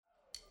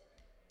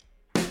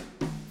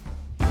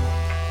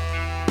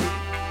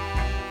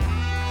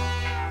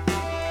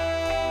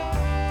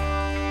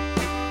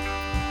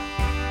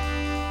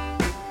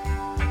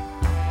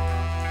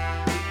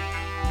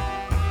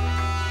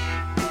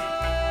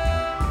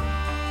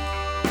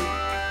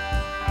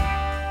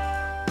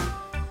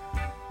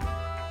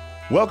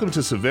Welcome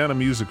to Savannah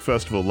Music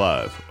Festival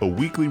Live, a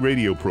weekly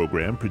radio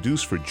program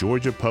produced for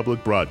Georgia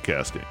Public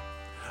Broadcasting.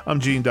 I'm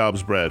Gene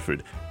Dobbs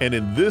Bradford, and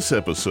in this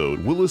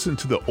episode, we'll listen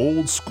to the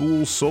old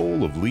school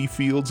soul of Lee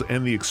Fields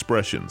and the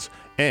Expressions,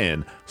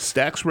 and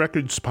Stax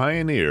Records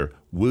pioneer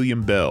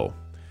William Bell.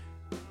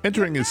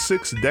 Entering his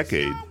sixth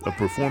decade of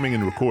performing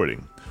and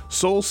recording,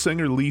 soul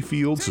singer Lee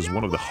Fields is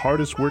one of the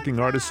hardest working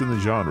artists in the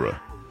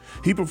genre.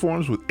 He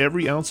performs with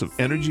every ounce of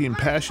energy and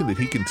passion that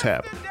he can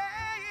tap.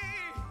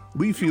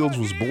 Lee Fields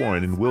was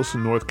born in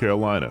Wilson, North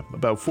Carolina,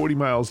 about 40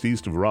 miles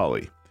east of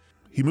Raleigh.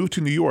 He moved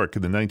to New York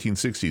in the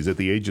 1960s at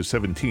the age of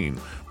 17,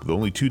 with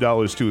only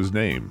 $2 to his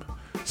name.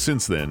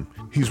 Since then,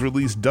 he's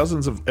released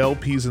dozens of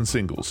LPs and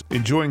singles,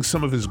 enjoying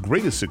some of his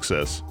greatest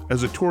success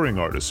as a touring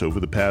artist over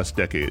the past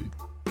decade.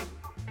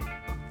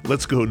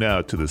 Let's go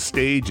now to the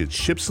stage at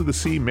Ships of the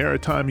Sea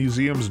Maritime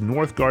Museum's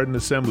North Garden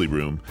Assembly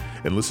Room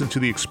and listen to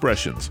the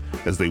Expressions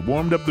as they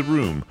warmed up the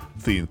room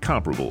with the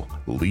incomparable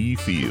Lee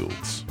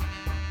Fields.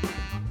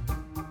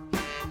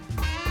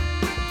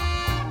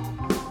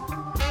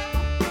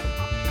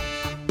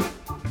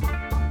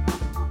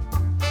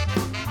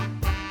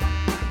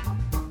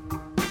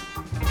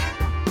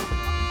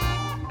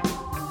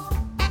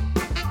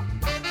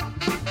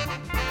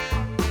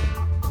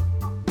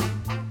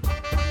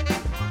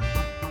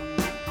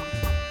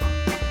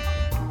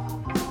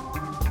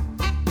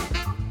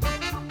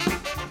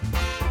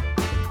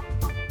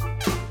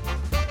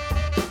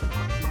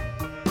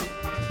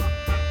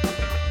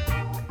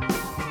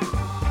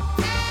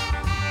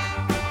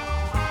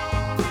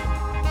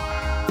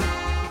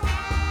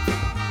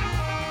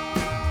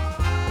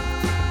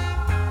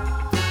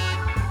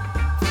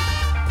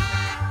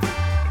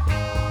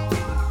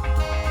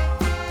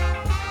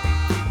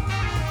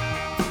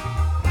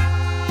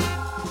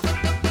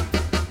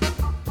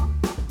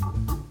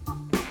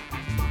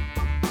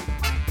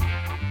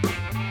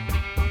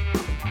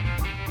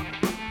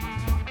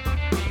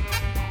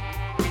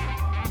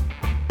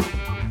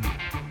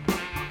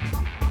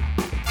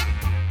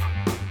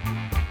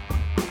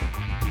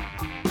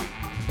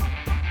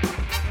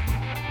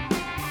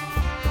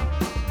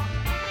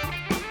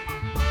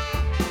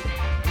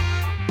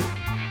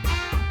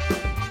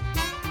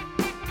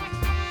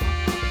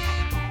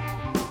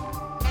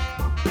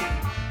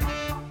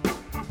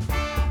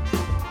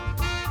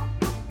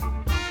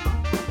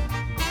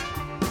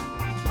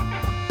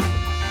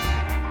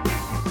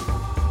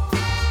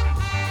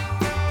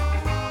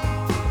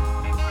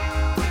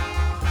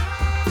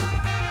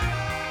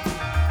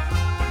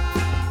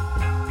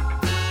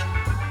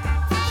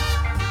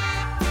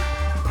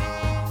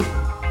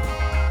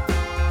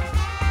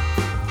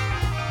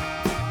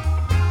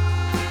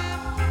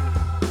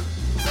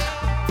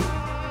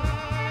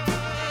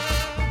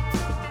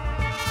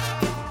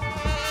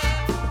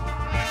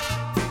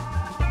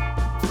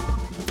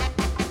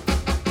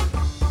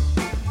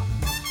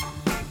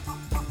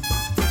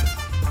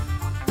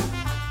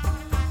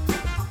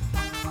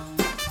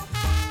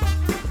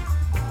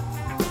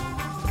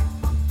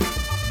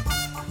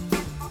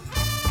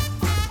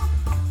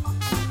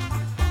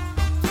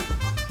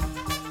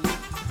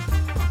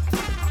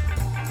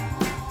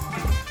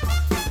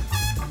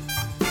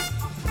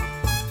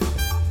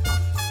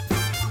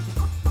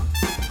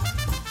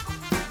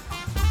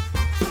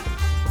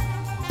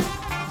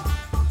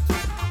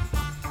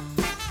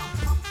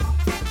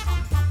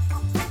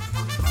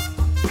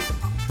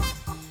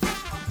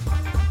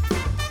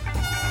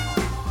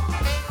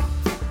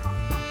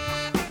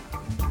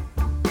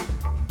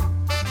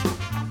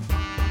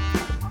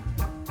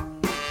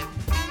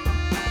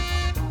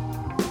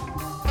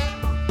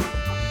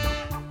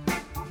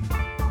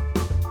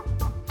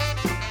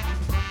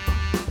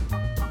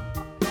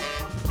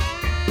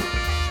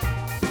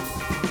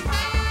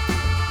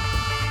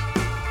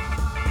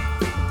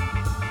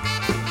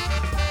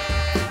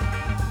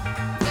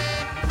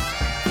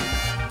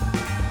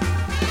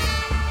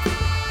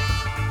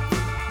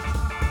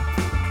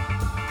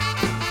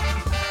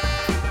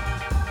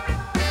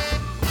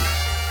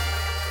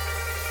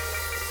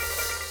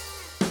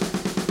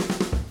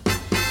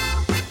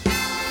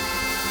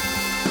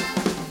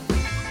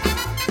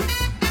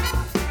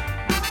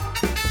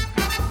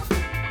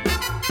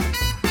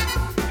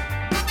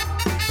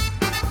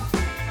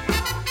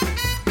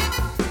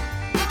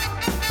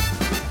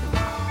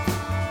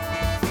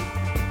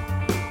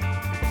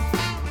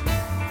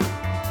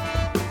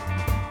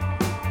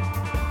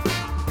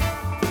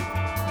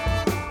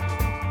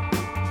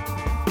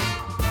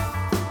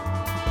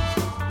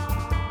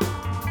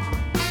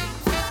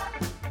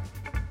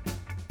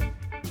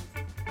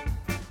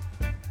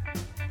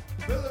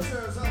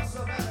 Villagers of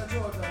Savannah,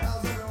 Georgia,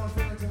 how's everyone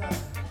feeling tonight?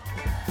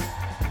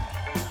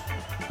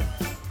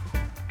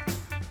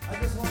 I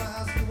just want to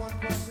ask you one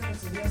question.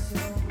 It's a yes or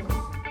no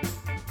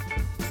question.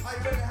 Are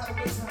you ready to have a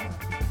good time?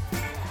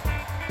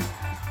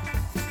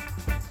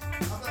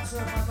 I'm not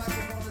sure if my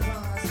microphone is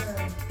on. I said,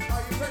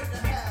 are you ready to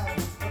have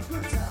a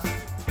good time?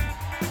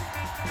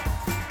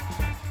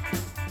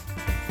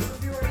 Well, if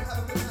you're ready to have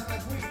a good time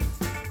like we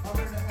are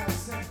ready to have the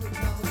same good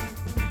time with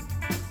you,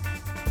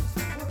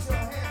 put your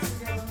hands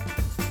together.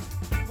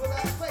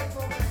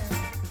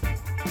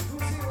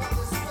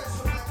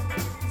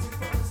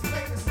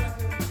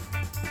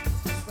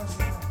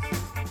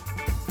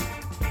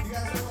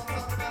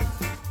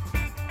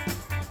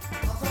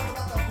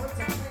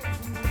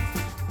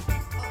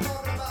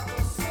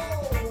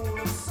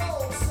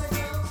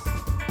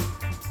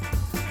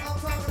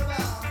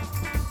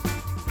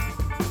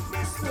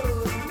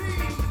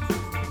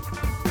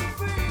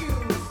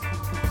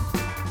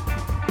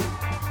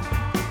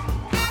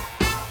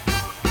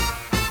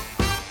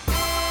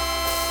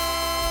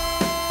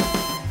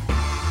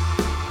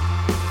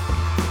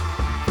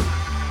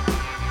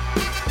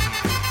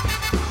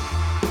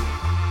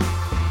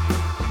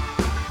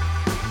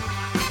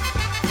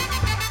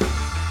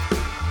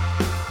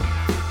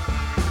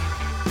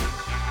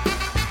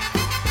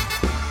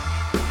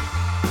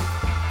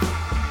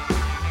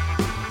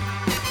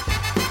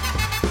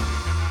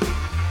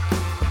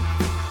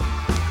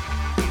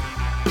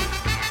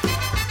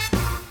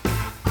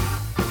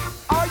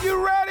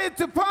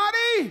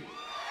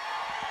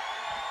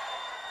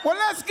 Well,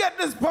 let's get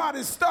this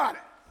party started.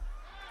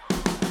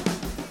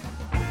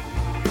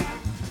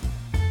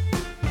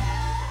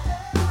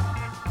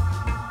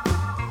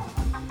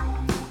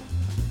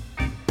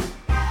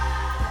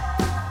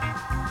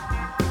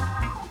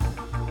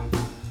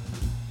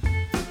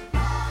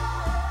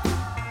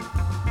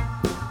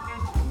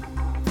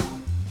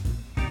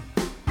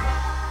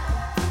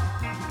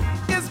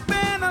 It's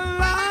been a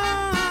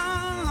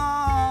long,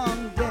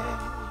 long day.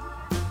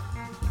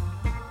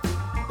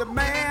 The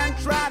man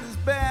tried his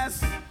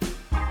best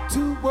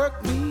to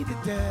work me to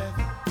death.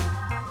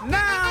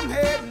 Now I'm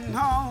heading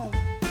home,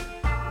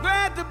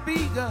 glad to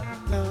be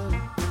alone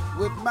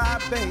with my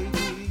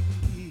baby.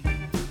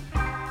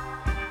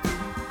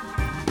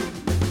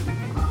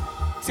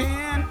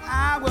 10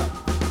 hours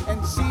and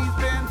she's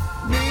been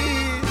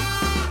missed.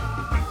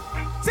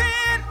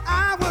 10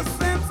 hours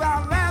since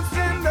I last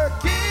sent a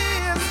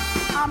kiss.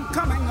 I'm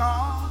coming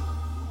home.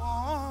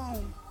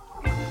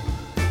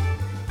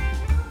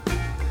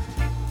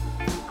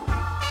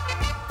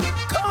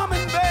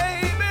 Coming,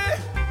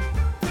 baby,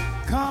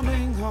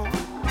 coming home.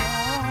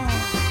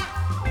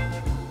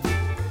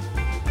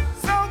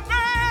 So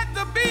glad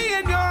to be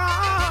in your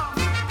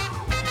arms.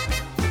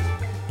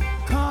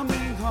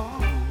 Coming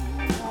home.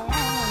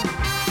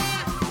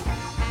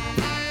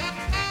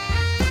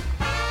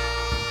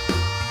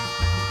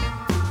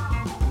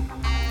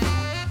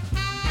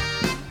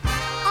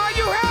 Are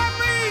you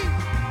happy?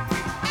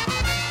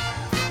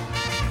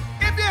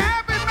 If you're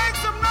happy, make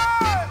some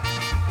noise.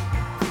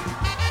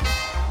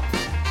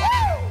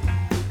 Woo!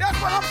 That's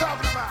what I'm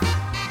talking about.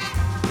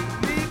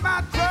 Leave my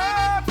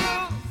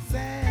troubles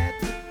at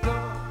the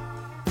door.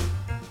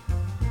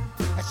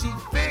 As she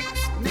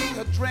fixed me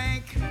a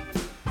drink,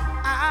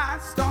 I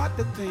start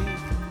to think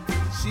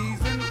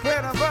she's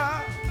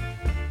incredible.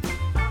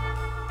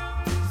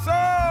 So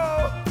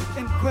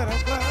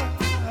incredible.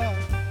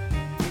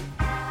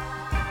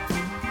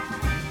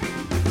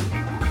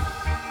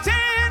 10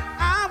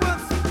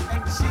 hours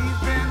and she's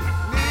been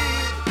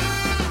missed.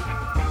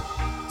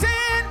 10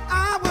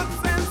 hours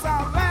since I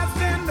last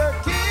sent a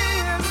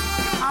kiss.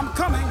 I'm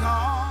coming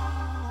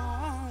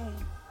home.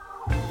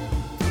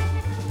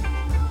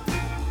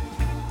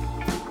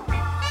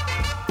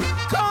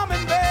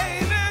 Coming,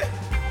 baby,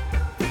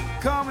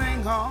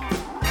 coming home.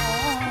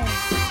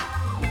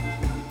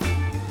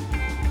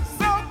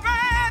 So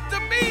glad to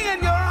be in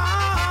your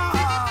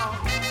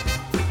arms.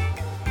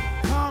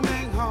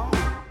 Coming home.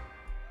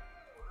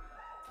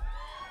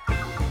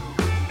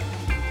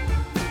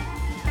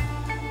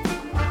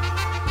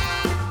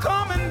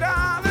 Coming,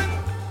 darling,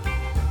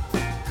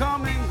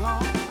 coming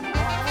home.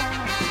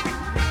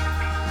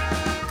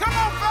 Come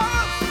on,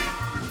 fellas.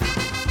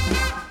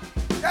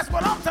 That's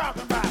what I'm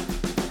talking about.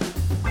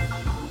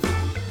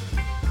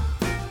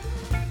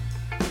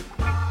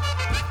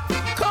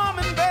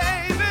 Coming,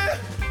 baby,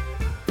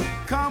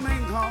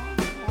 coming home.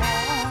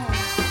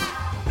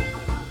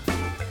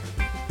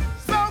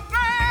 So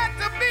glad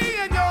to be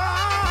in your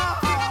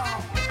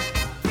arms.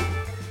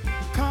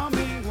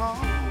 Coming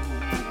home.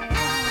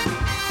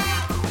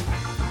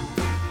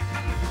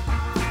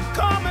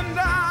 Coming,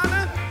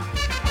 darling,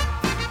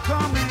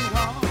 coming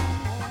home.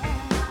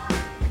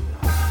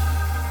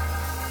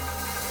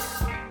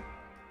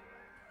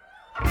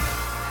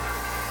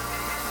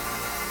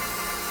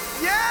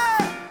 Yeah,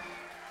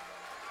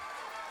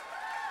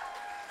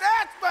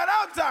 that's what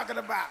I'm talking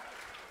about.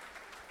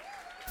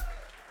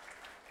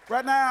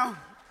 Right now,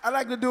 I'd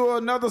like to do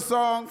another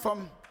song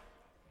from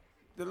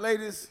the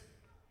latest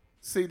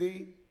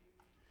CD.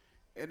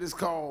 It is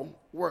called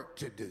Work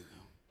to Do.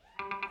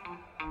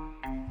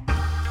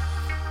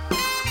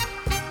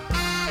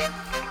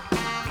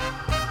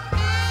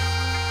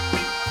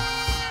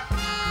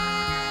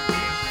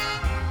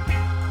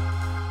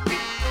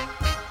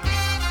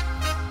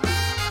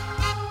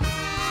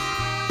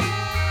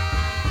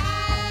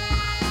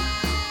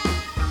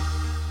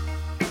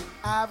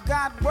 I've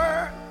got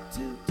work to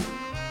do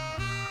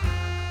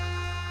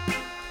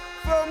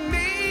for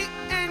me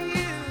and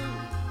you.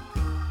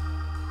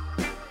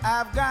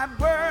 I've got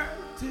work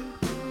to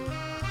do,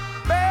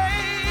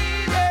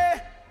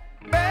 baby,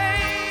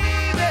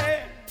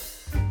 baby.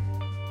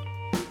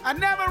 I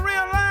never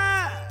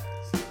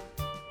realized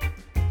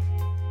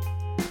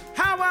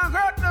how I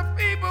hurt the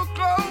people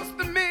close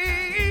to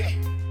me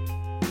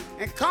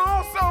and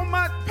caused so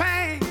much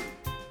pain,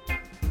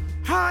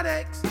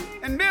 heartaches,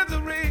 and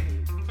misery.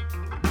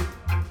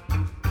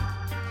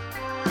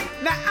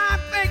 Now I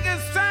think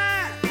it's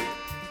time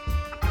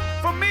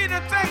for me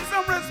to take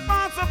some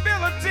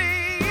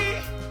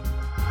responsibility.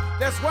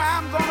 That's why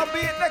I'm gonna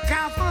be at the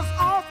counselor's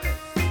office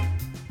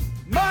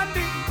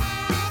Monday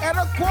at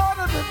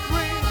 2:45.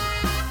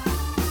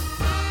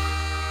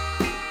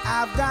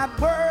 I've got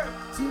work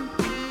to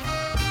do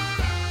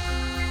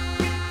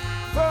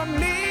for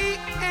me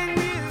and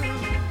you.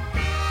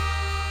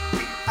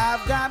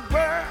 I've got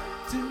work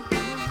to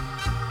do,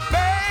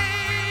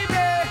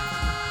 baby,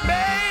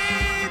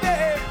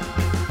 baby.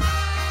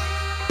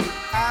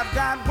 I've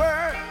got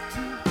work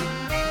to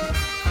do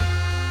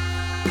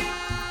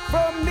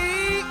for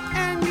me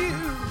and you.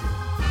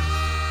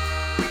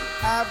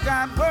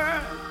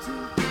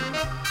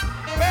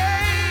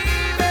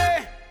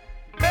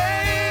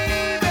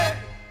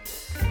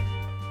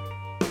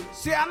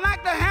 I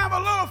like to have a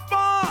little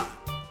fun.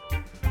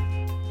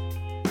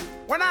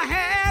 When I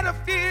had a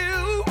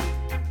few,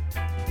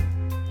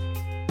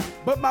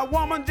 but my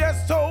woman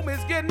just told me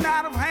it's getting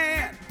out of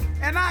hand,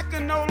 and I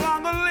can no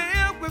longer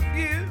live with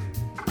you.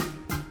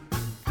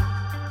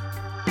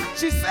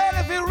 She said,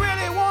 if you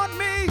really want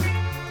me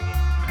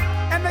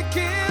and the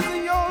kids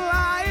in your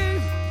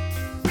life,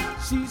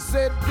 she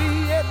said,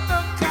 be at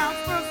the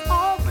counselor's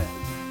office,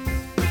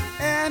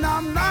 and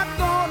I'm not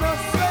gonna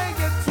say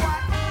it twice.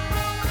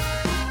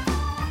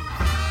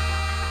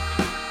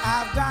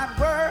 I've got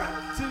work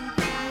to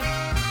do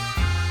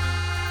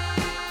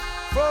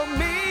for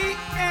me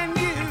and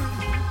you.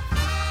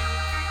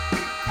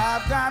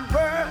 I've got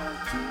work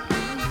to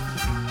do,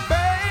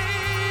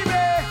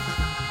 baby,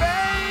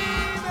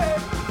 baby.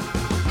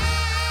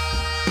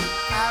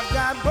 I've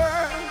got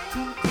work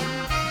to do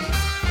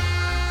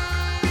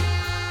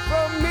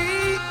for me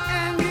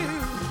and you.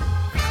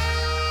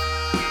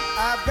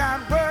 I've got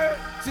work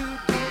to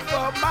do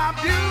for my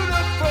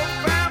beautiful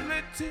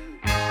family too.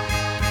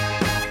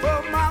 For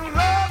my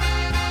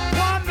loving,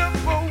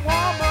 wonderful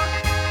woman,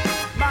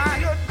 my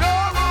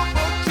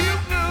adorable,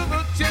 cute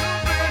little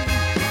children.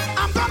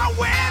 I'm gonna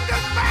win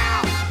this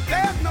battle,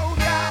 there's no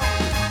doubt.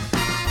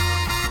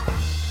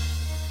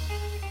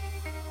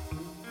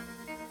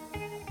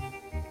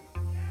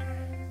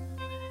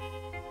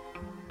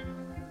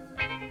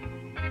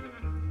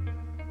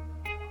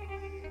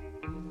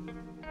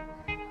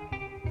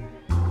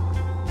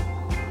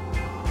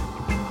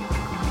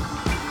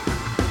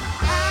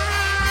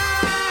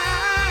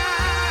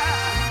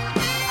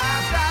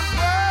 I've got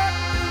work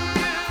to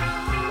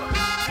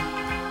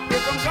do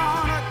if I'm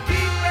gonna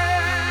keep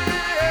it,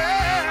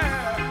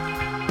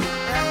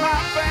 and my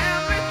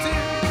family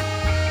too.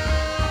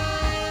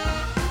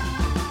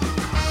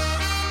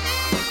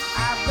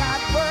 I've got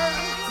work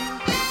to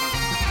do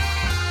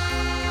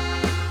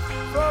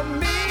for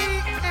me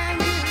and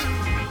you.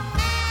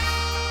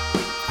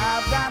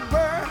 I've got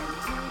work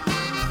to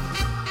do,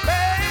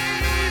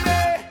 baby,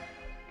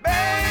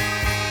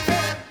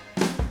 baby.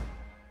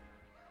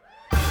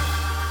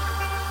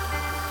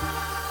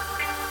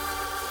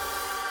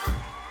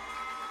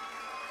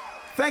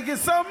 Thank you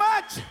so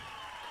much.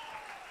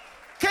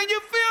 Can you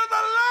feel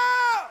the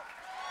love?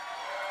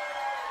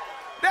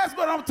 That's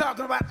what I'm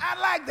talking about. I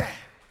like that.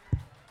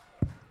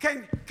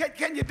 Can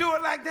you do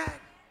it like that?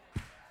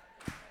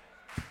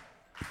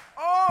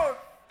 Oh,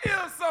 it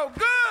feels so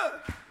good.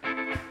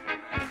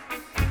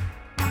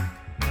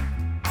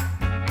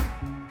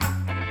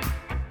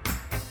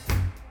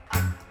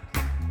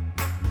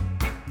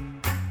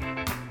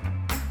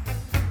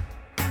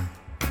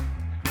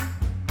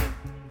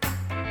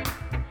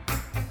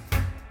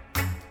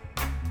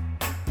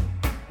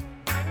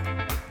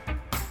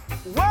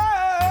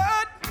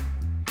 What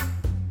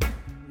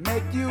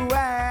make you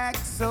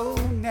act so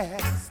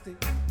nasty?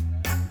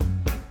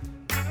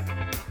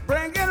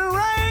 Bringing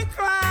rain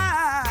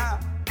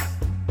clouds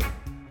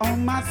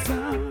on my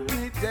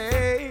sunny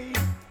day.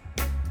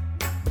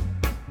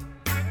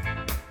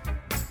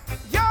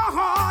 Your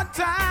hard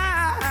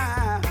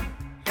time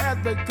has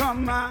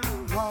become my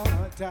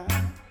hard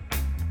time.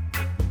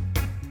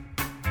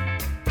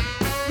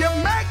 You're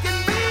making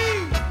me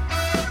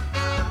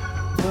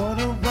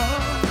wanna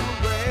run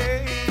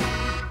away.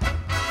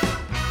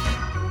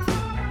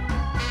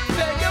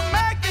 Say you're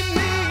making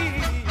me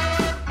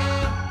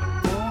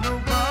wanna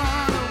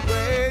run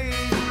away.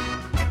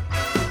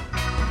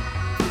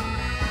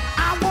 I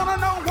wanna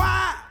know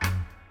why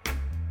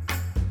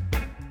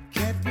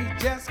can't we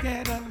just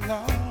get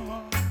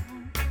along?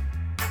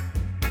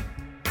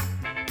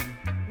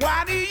 Why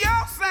do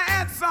your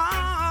sad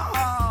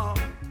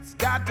songs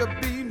got to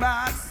be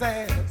my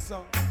sad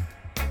song?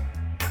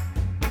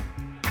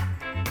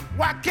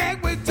 Why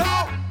can't we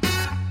talk,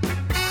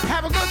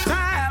 have a good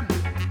time?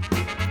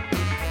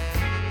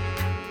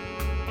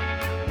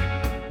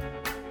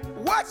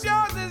 What's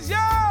yours is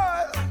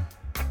yours.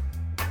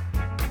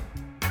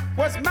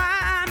 What's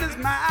mine is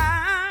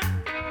mine.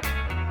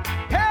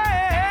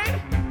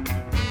 Hey,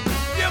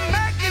 you're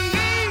making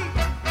me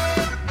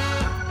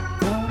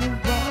wanna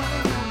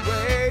run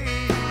away.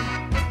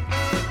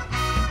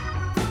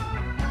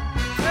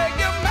 Say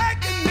you're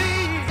making me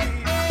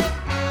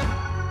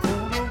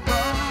wanna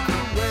run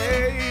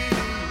away.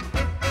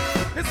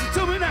 Listen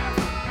to me now.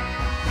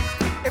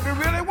 If you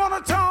really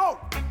wanna talk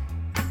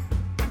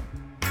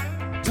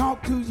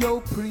to your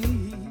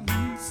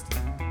priest.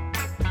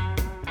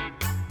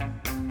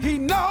 He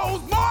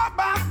knows more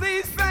about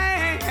these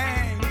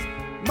things,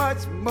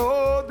 much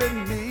more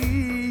than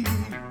me.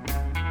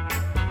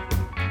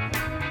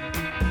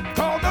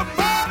 Call the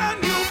burden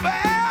you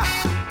bear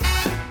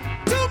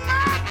too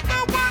much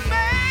for one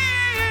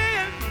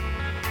man.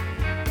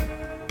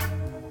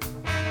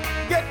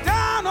 Get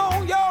down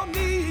on your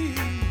knees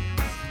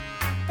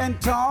and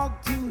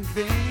talk to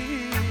them.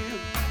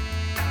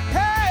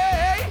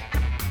 Hey,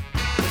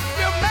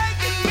 you're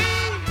making me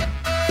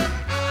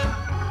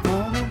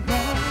wanna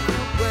run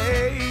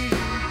away.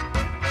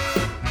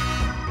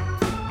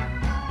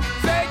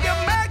 Say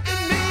you're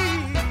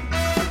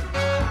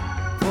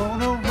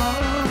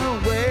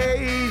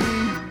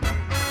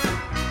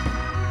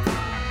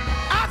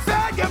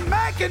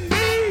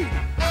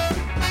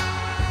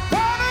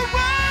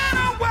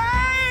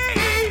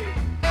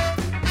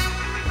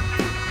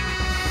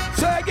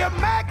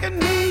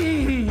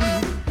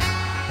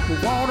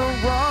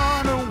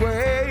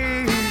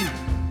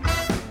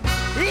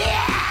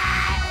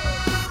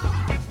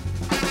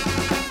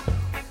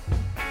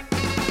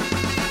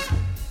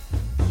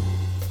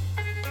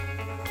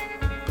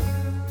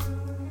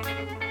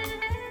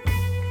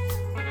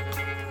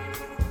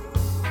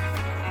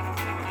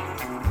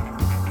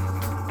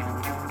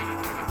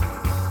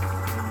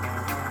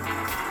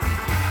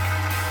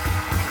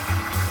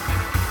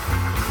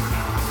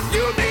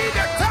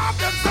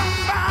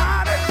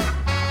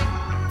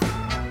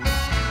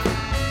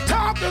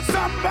to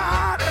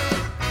somebody.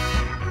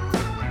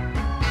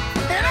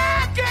 And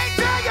I can't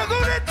tell you who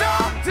to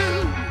talk to,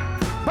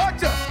 but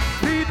you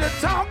need to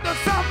talk to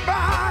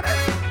somebody.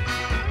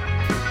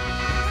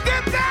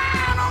 Get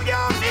down on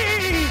your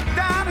knees,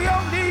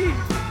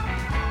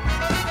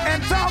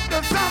 and talk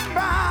to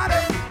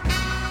somebody.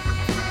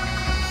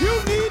 You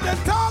need to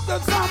talk to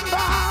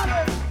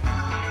somebody.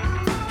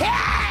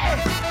 Hey,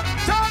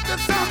 talk to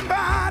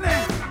somebody.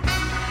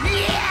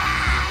 Yeah.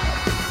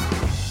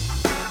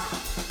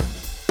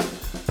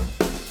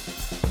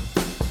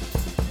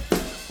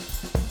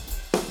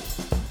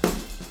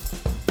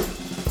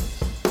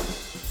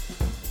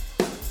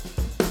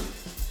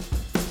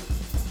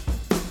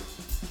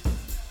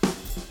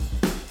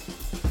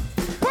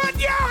 Put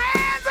your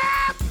hands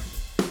up.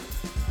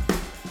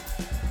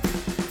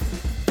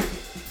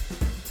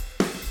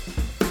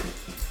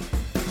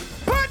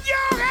 Put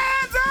your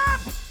hands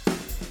up.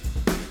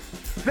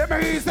 Let me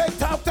hear you say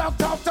talk, talk,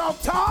 talk,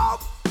 talk,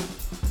 talk.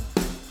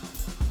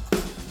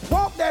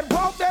 Walk that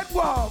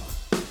walk.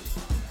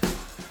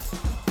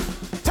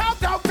 Talk,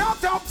 talk, talk,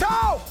 talk,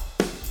 talk.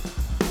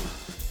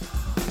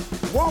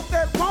 Walk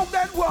that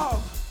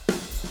walk.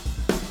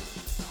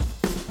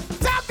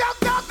 Talk, talk,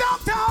 talk, talk,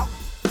 talk.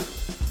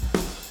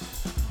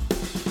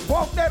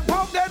 Walk that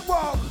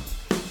walk.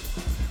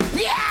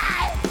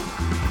 Yeah!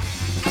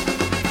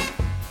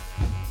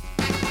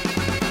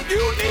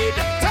 You need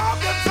to talk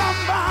to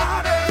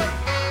somebody.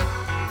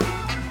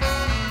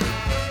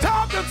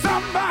 Talk to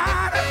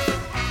somebody.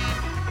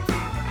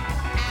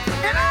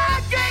 And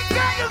I can't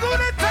tell you who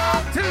to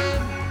talk to,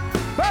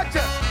 but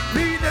you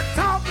need to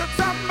talk to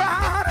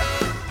somebody.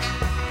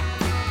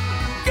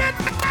 Get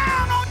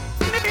down on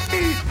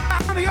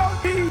your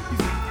knees,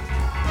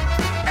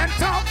 and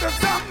talk to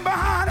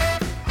somebody.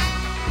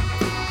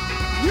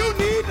 You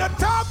need to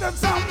talk to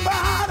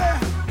somebody.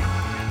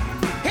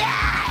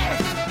 Yeah!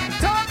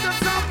 Talk to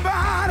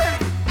somebody.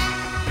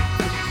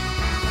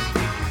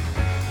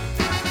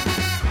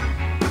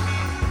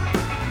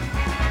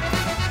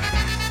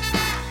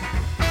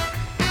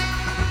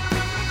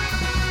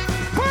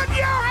 Put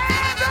your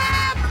hands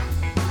up.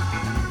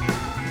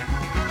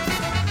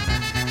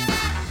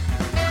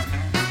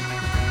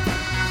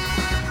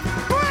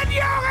 Put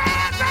your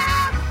hands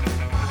up.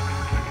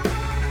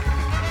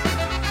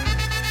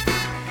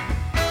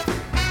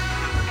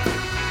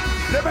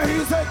 Let me hear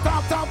you say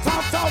talk, talk,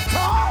 talk, talk,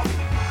 talk.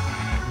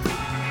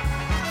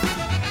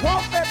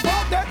 Walk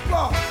that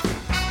walk.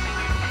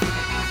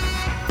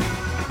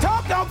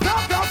 Talk, talk,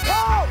 talk, talk,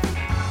 talk.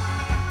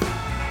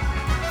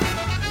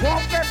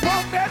 Walk that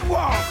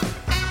walk.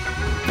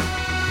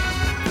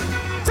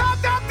 Talk,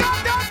 talk, talk,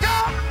 talk,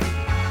 talk.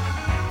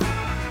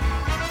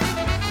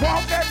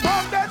 Walk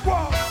that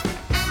walk.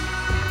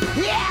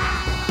 Yeah!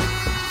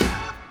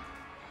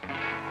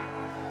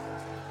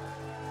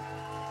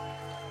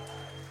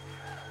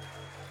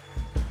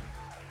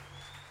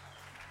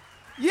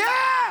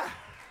 Yeah!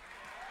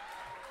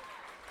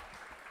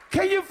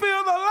 Can you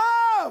feel the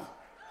love?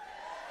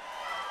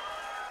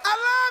 I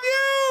love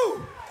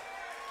you!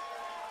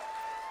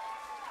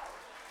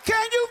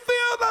 Can you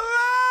feel the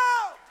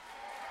love?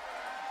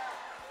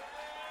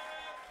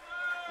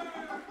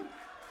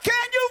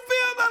 Can you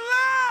feel the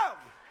love?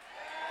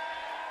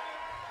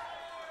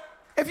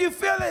 If you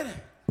feel it,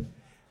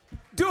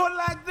 do it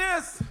like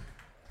this.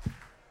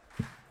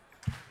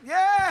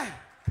 Yeah.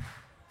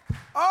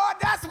 Oh,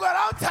 that's what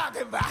I'm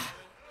talking about.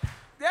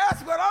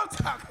 That's what I'm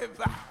talking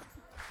about.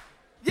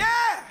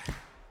 Yeah.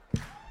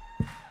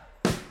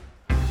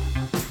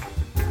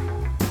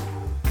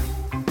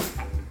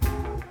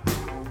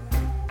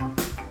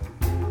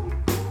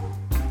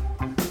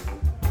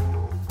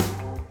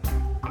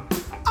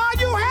 Are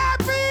you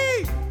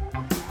happy?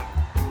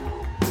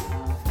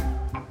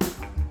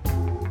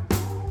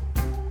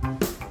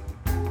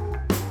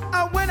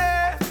 A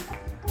winner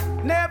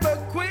never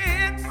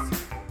quits,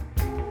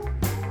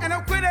 and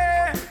a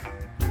quitter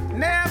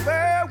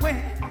never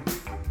wins.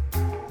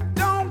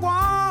 Don't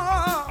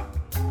walk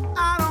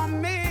out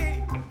on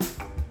me,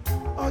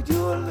 or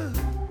you'll lose,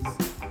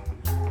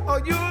 or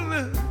you'll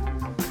lose.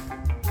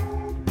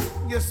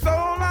 You stole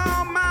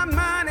all my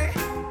money,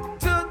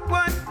 took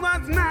what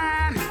was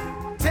mine.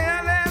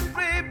 Tell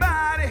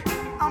everybody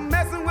I'm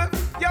messing with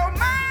your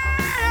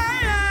mind,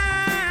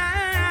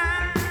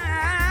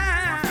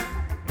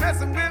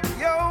 messing with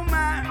your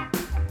mind.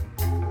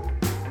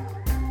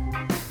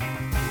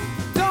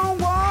 Don't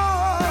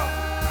walk,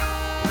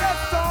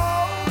 that's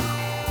all.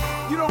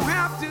 You don't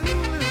have to.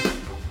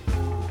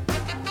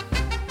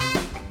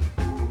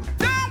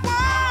 Don't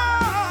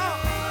walk,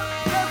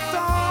 that's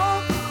all.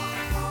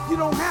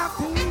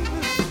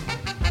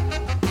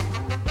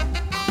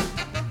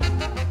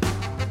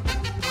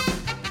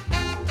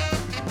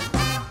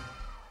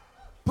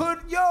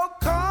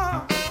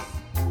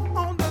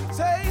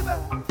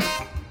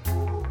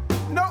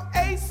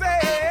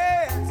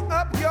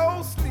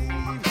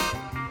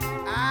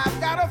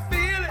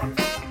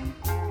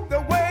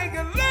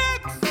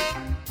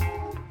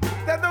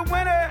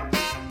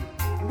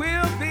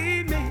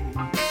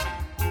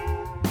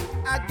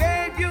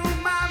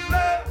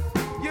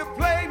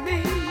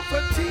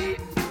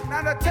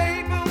 Now the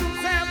tables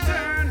have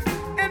turned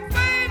in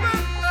favor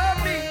of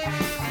me.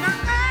 Now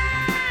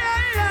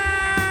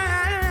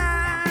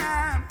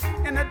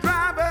I'm in the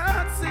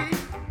driver's seat.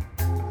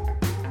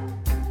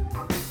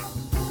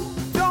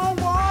 Don't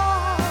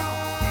walk,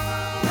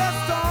 let's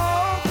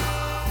talk.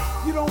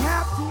 You don't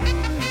have to.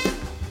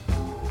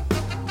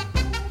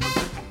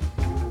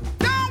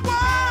 Don't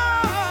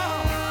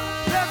walk,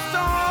 let's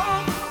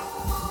talk.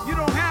 You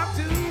don't have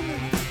to.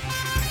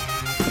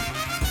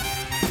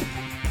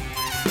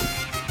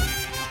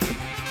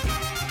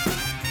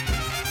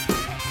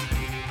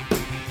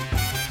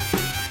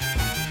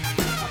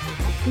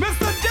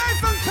 Mr.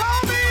 Jason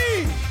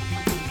Colby.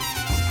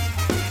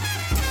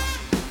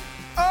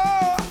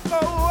 Oh,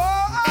 oh,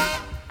 oh,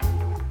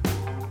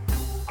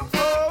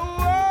 oh,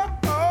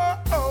 oh, oh,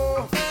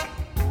 oh.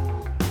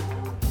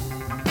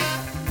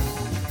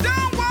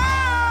 Don't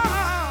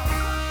walk,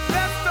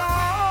 let's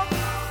talk.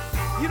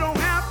 You don't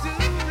have to.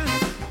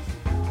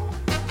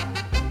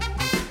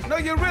 No,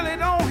 you really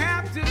don't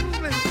have to.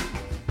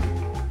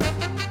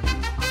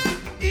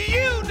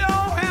 You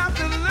don't have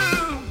to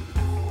lose.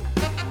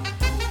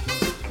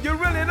 You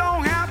really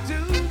don't have to.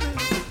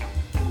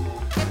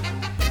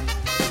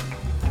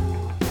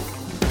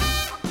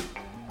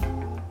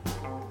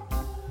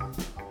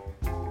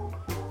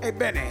 Hey,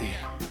 Benny.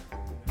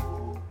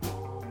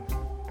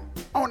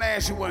 I want to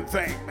ask you one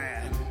thing,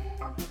 man.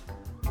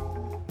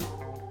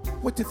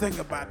 What you think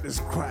about this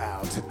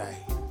crowd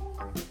tonight?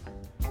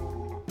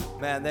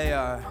 Man, they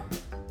are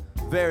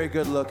very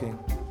good looking.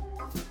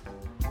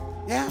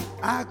 Yeah,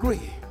 I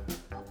agree.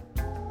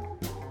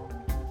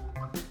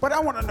 But I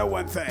want to know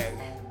one thing.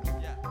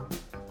 Yeah.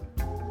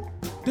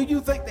 Do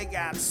you think they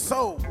got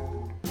soul?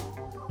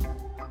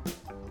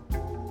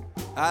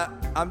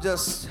 I'm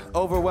just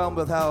overwhelmed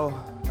with how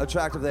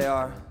attractive they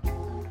are.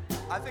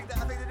 I think they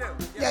do.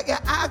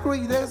 Yeah, I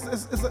agree.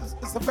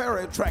 It's a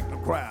very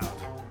attractive crowd.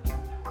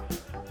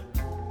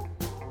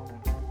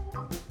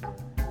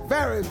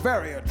 Very,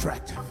 very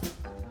attractive.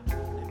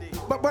 Indeed.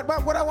 But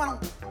what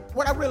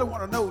I really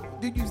want to know,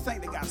 do you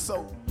think they got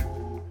soul?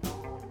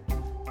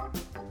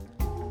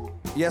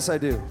 Yes, I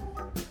do.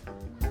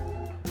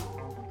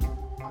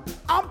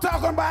 I'm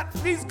talking about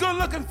these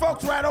good-looking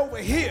folks right over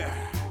here.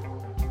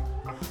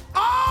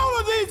 All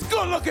of these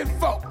good-looking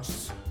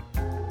folks.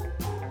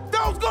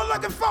 Those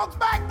good-looking folks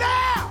back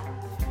there.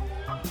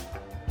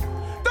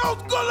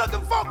 Those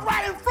good-looking folks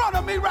right in front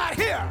of me right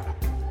here.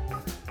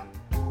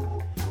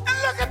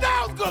 And look at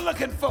those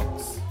good-looking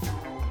folks.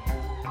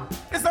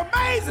 It's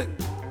amazing.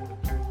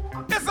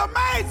 It's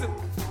amazing.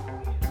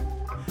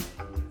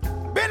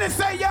 Benny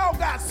say y'all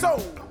got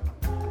soul.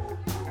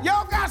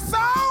 Y'all got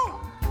soul?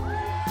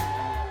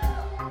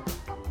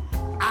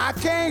 I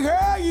can't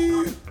hear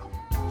you.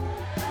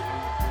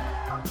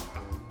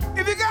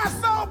 If you got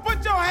soul,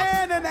 put your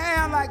hand in the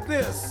air like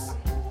this.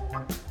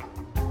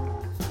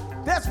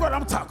 That's what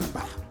I'm talking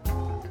about.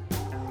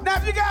 Now,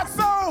 if you got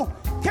soul,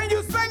 can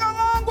you sing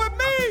along with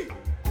me?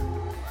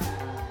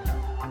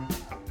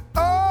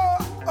 Oh,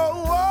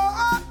 oh,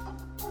 oh,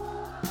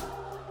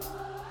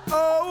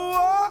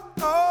 oh,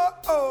 oh, oh,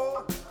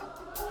 oh,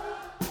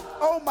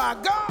 oh, my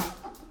God.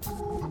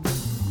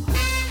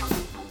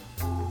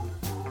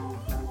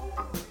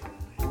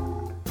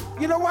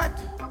 You know what?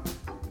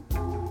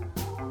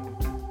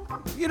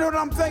 You know what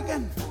I'm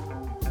thinking?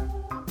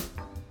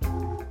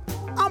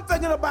 I'm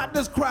thinking about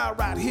this crowd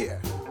right here.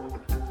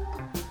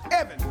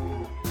 Evan,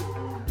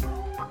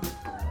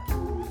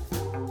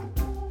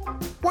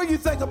 what do you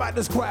think about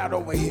this crowd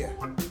over here?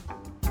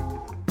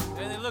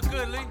 Hey, they look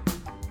good, Lee.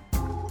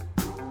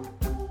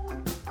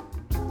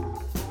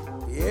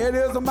 Yeah, it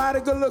is a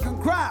mighty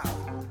good-looking crowd.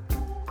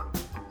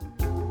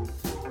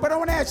 But I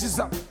want to ask you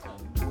something.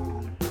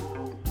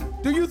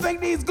 Do you think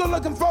these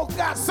good-looking folks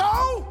got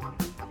soul?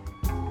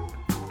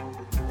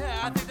 Yeah,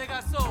 I think they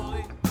got soul,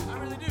 Lee. I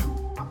really do.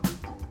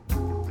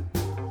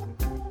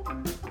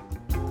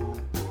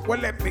 Well,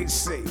 let me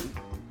see.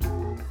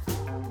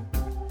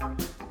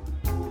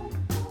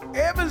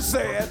 Evan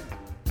said,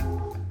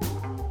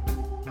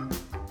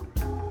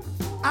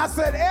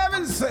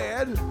 Evan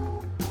said,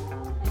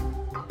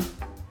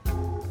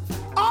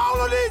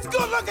 all of these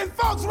good-looking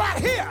folks right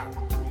here,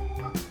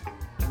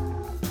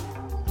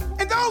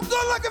 and those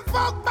good-looking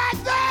folks back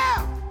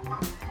there,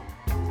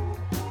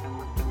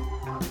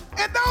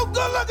 and those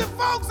good-looking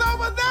folks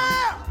over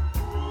there.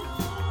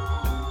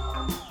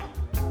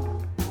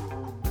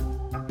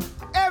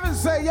 Evan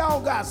say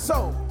y'all got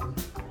soul.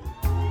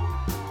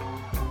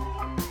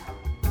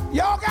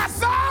 Y'all got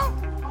soul?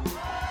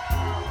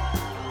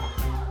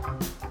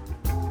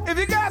 If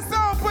you got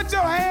soul, put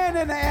your hand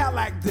in the air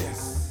like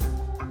this.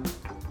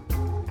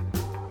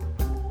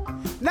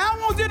 Now I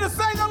want you to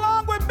sing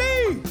along with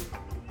me.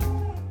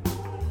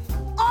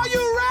 Are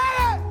you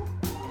ready?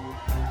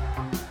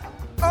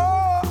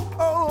 Oh,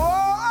 oh,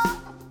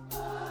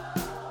 oh,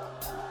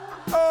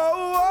 oh,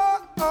 oh,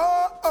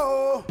 oh,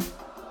 oh.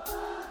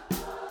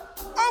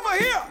 Over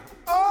here.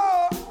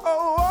 Oh,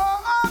 oh,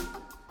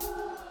 oh,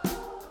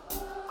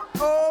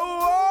 oh,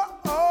 oh,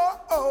 oh,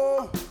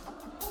 oh.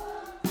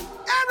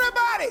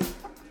 Everybody.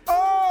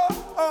 Oh,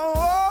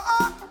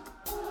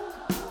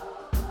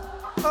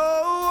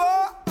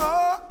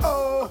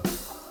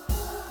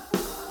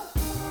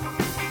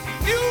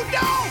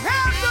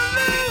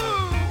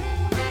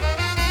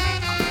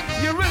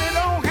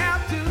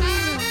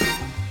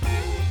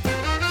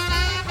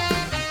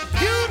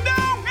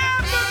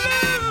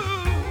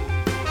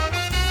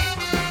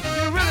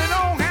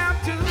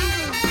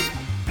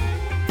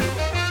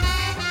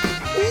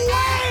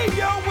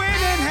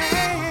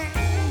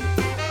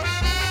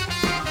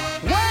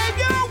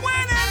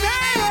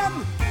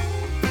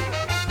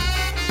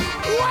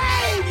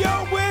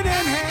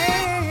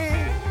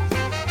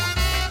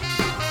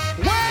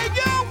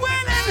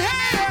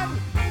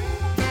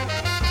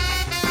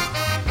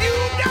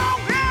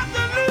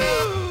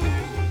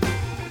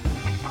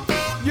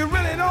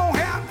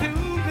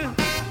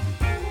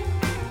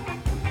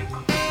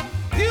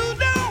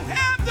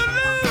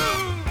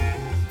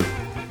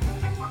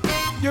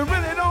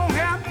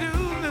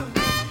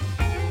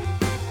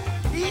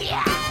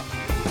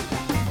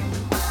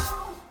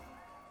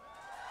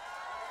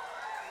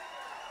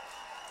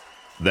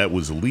 That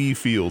was Lee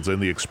Fields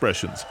and the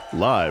Expressions,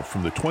 live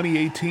from the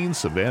 2018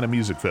 Savannah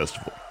Music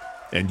Festival.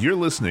 And you're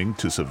listening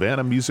to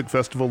Savannah Music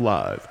Festival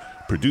Live,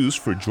 produced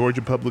for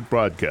Georgia Public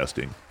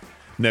Broadcasting.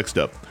 Next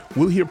up,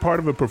 we'll hear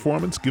part of a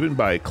performance given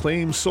by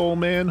acclaimed soul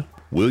man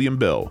William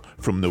Bell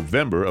from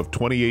November of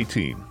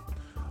 2018.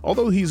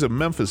 Although he's a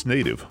Memphis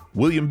native,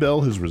 William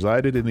Bell has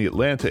resided in the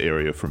Atlanta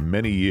area for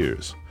many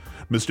years.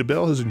 Mr.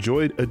 Bell has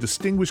enjoyed a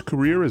distinguished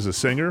career as a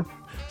singer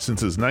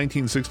since his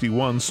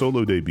 1961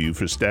 solo debut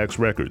for Stax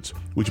Records,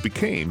 which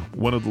became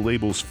one of the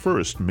label's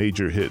first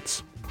major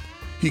hits.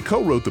 He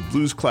co-wrote the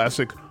blues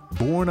classic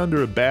Born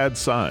Under a Bad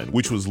Sign,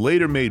 which was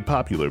later made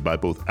popular by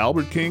both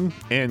Albert King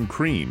and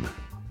Cream.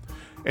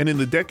 And in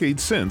the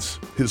decades since,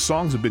 his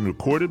songs have been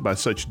recorded by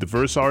such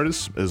diverse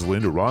artists as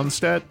Linda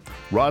Ronstadt,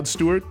 Rod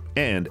Stewart,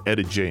 and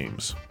Etta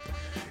James.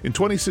 In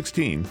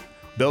 2016,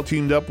 Bell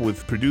teamed up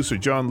with producer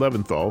John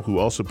Leventhal, who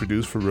also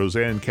produced for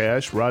Roseanne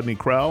Cash, Rodney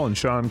Crowell, and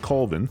Sean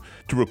Colvin,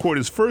 to record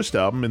his first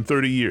album in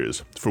 30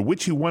 years, for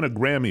which he won a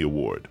Grammy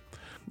Award.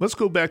 Let's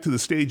go back to the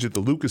stage at the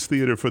Lucas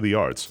Theater for the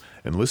Arts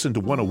and listen to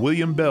one of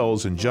William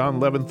Bell's and John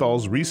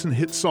Leventhal's recent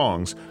hit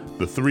songs,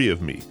 The Three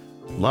of Me,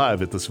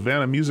 live at the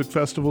Savannah Music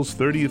Festival's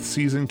 30th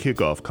season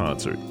kickoff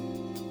concert.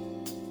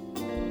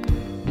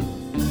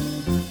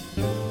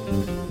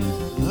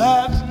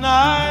 Last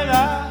night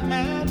I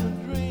had a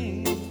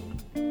dream,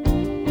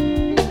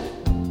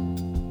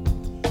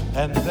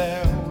 and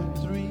there were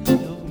three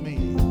of me.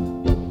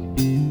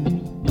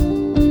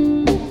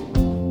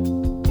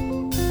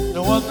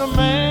 There was the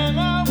man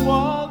I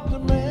was, the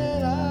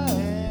man I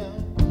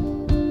am,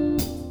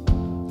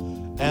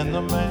 and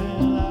the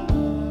man I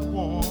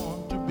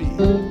want to be.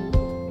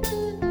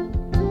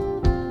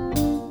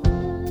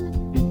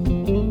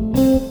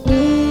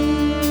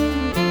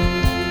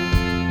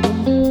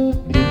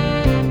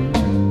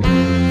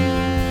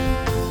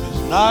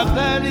 Not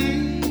that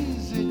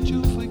easy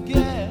to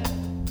forget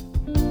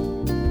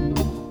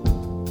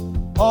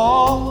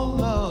all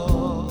the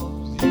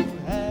loves you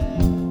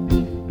had.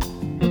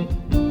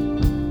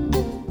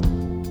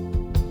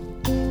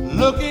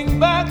 Looking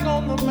back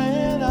on the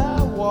man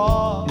I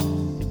was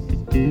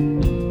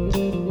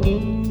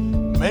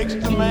makes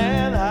the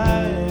man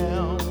I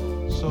am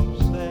so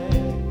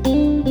sad.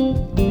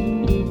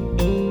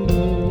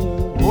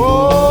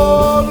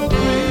 Oh, the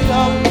three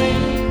of me,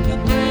 the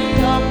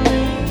three of me.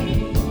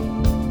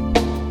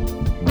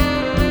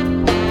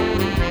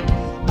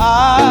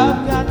 I've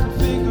got to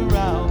figure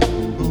out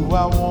who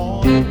I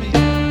want to be.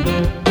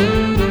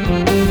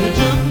 You're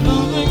just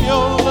losing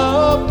your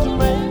love to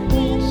make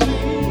me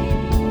see.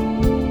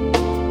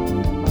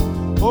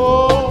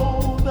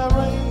 Oh, there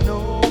ain't no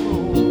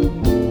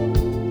room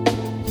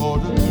for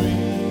the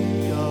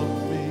three of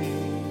me.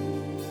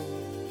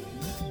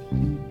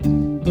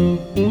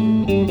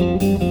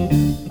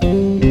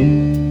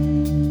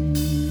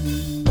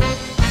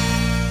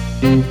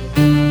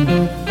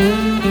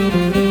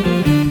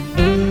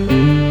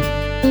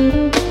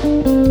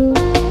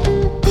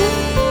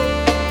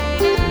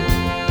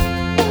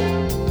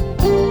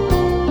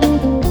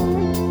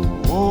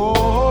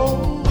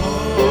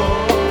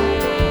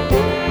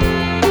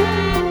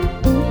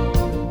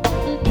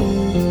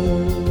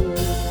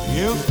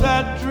 If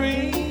that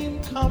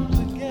dream comes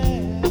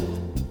again,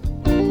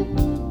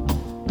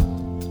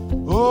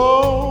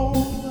 oh,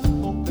 I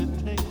hope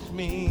it takes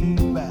me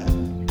back.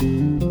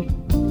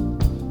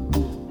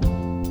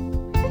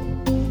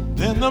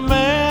 Then the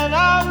man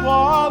I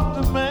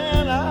was, the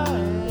man I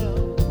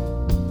am,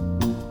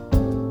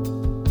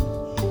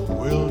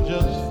 will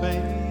just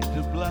fade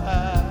to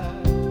black.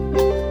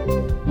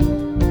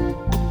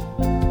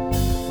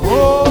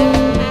 Oh,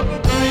 the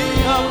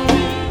three of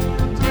me,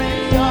 the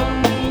three of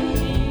me.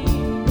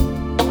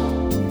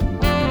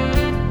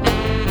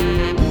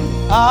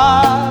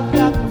 I've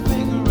got to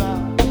figure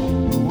out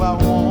who I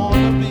want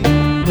to be.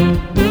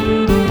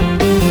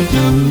 You're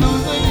just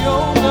losing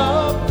your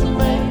love to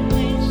make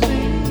me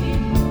see.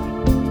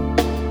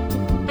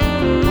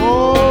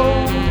 Oh,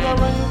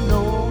 there ain't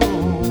no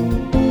room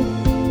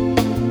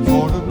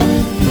for the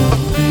three of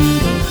me.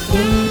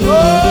 Oh,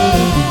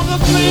 the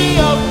three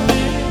of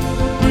me,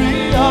 the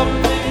three of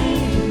me.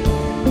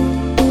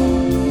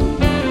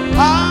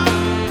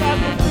 I've got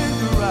to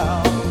figure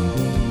out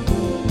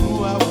who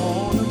I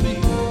want to be.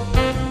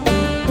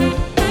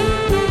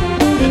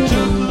 You're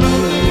just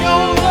losing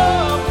your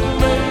love to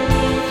make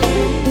me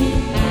see.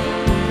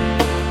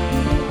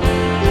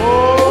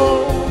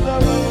 Oh,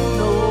 there ain't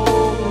no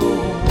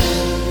room.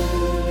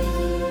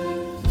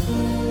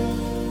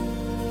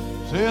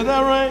 Say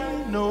there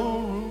ain't no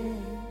room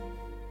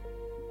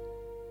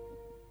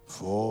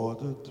for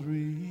the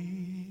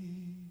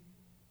three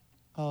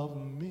of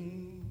me.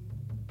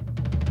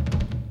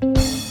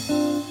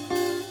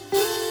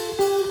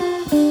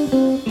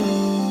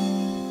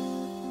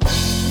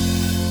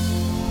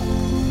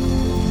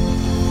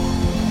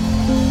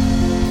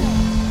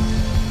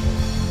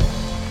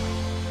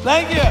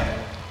 Thank you.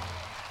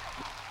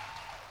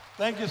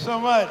 Thank you so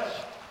much.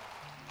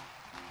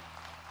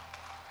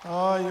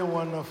 Oh, you're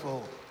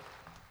wonderful.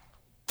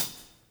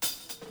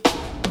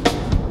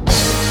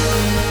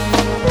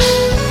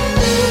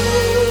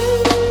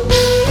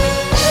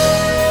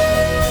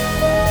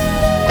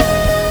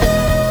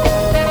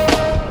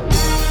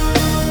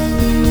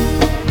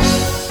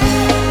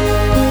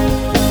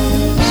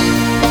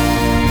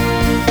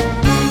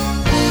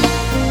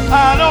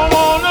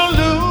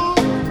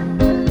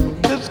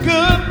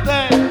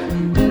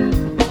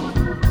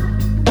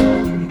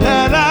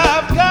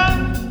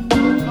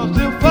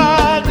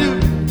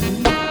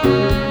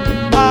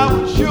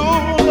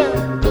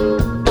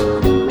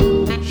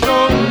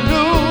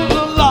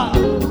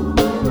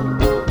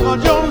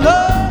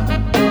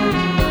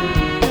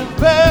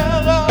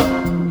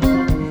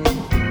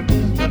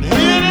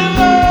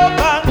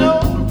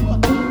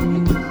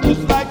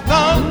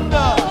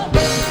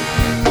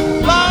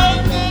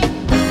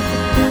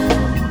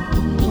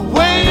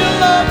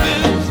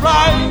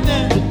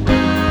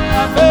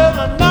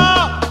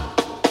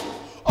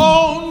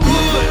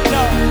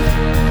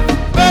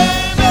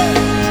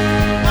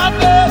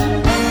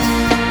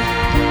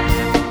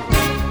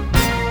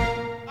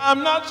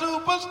 a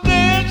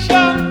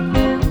superstition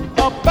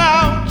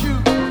about you.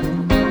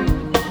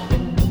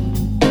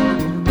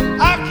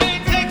 I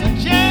can't take a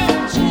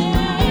chance.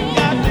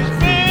 Got this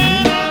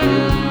feeling,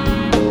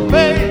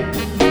 babe.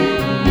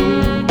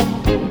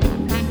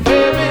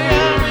 Baby,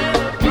 I'm in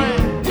a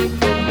trance.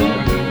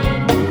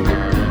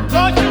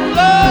 Don't you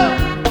love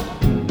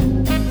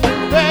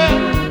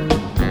better?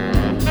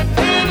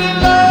 Any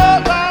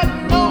love I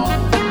know,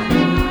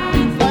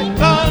 it's like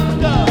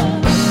thunder,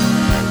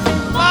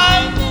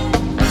 lightning.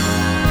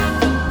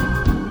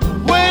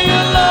 When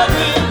your love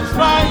is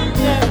right,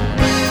 yeah.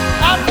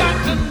 I've got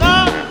to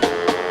knock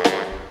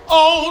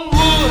on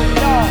wood,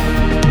 y'all.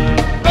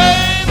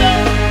 Baby,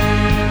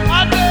 I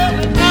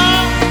better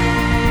knock.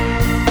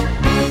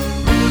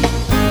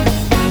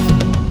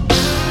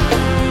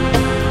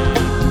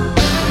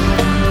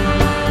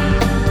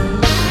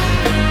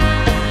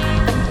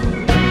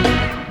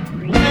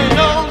 Ain't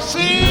no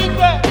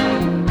secret,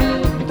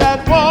 that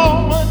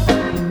woman,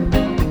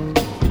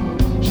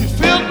 she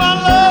feels my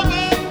love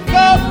in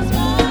cups.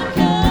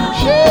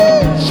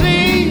 She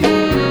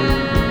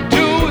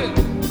do it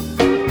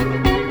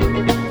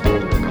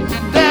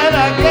that I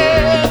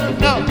get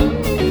enough.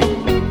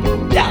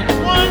 Got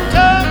one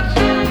touch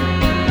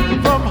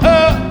from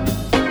her,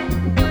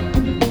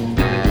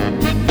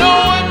 you know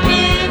it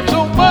means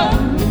so much.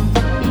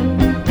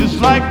 It's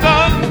like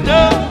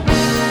thunder,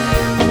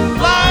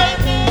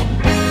 lightning.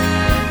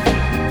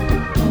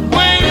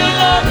 When your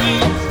love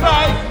is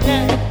right,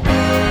 yeah,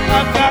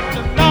 I've got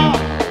to knock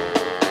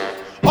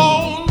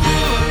on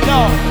wood,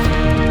 y'all.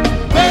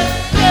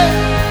 Baby,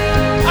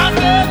 I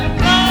better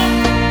knock.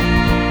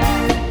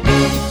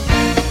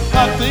 I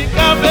think I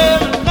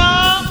better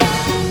knock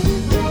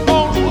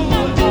on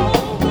wood.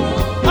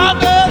 I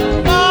better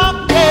knock,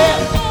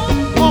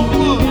 yeah, on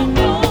wood.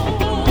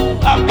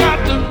 I've got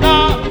to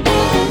knock.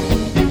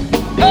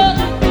 Hey,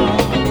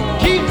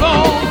 keep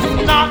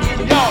on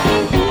knocking, y'all.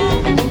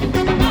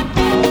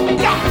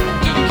 Got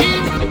to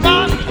keep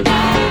knocking.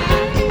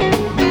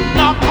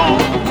 Knock on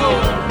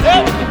wood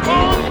every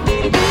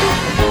morning.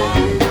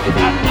 I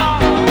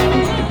knock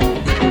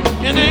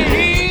in the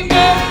evening.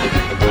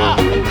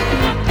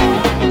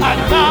 I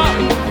knock.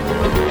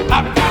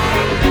 I've got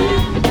to.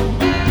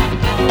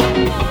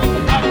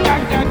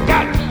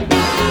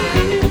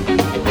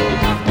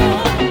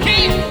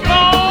 Keep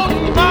on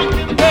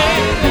knocking,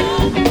 baby.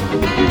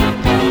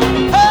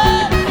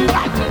 Hey,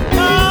 got to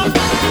knock.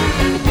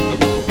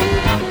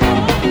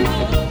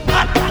 I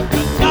got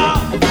to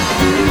knock.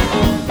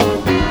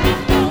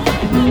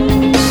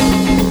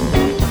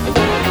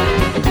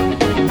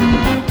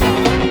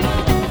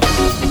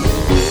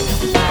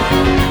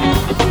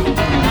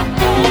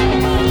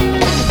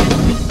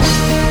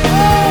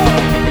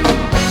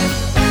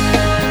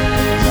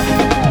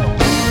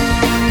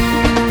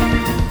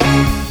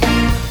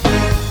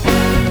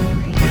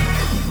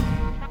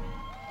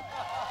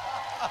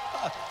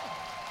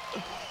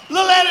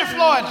 Little Eddie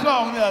Floyd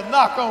song there,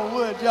 Knock on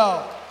Wood,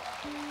 y'all.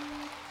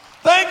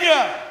 Thank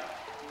you.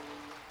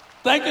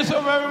 Thank you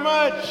so very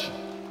much.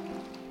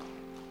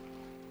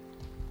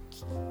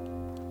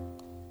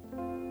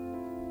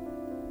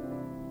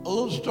 A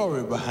little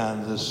story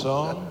behind this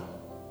song.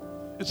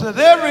 It says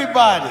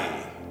everybody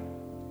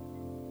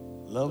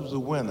loves a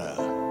winner.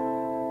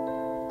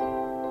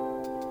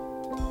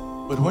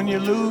 But when you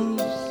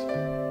lose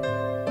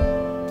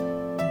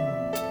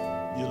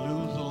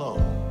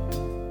alone.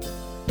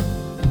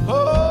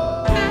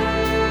 Oh,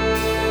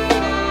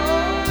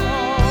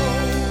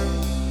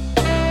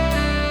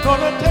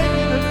 gonna take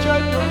you to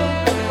church a little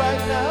bit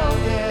right now,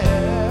 yeah.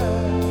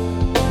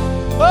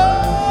 Oh,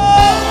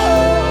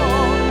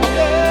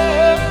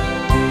 yeah.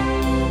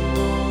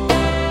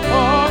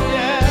 Oh,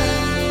 yeah.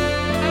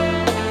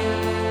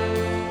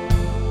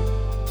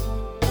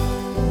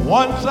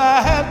 Once I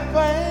had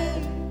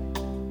fame.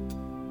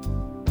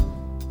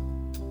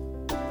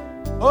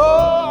 Oh,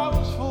 I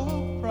was full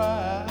of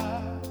pride.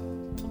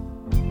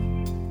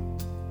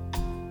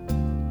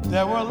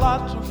 There were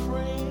lots of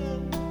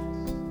friends,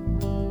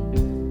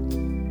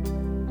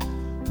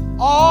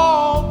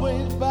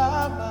 always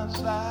by my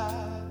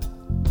side.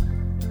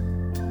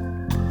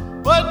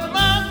 But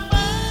my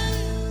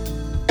fame,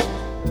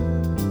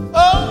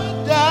 oh,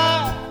 it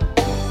died.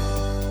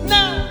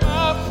 Now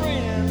my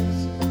friends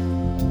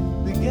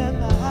began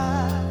to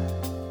hide.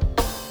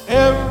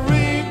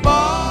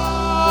 Everybody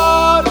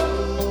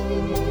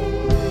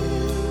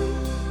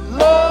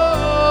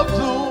loves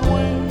a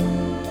winner,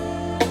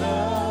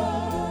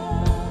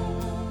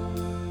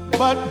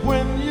 but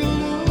when you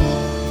lose,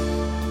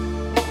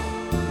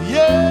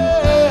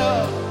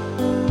 yeah,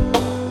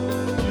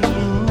 you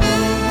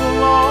lose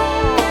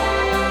alone.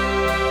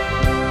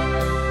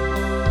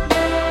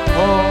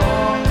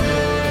 Oh,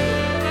 yeah.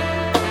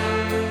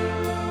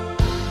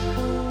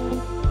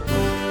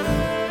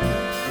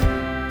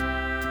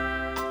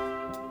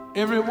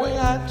 Every way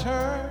I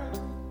turned,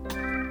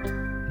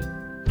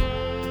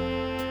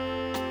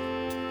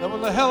 there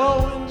was a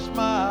hello and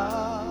smile.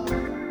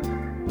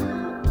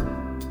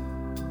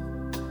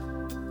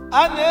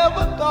 I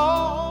never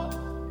thought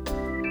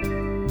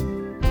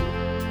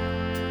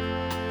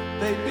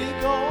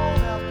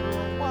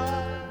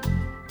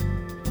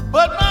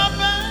but my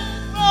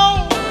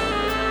bankroll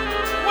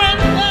went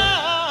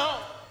down.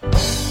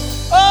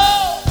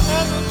 Oh,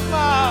 and the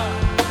smile,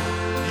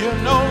 you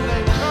know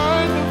they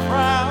turned to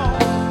frown.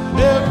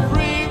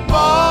 Everybody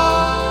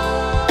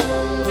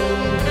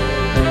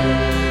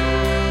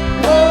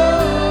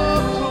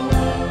loves to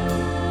win,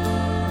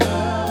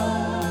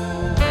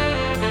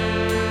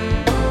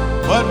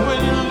 but when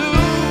you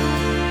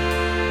lose,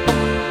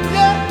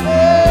 yeah,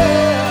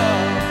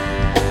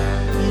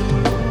 you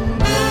lose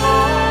them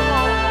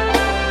all.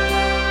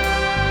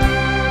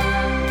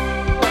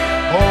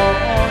 Oh,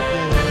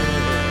 yeah.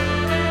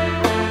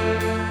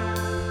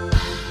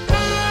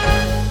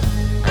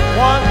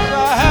 Once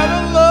I had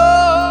a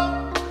love,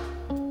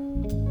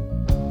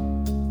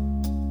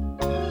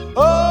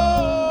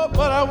 oh,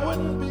 but I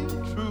wouldn't be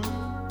true.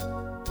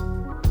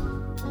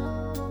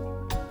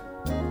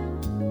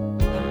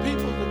 And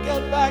people to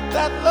get back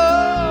that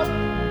love,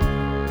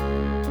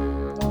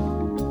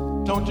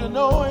 don't you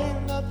know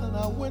ain't nothing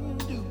I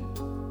wouldn't do.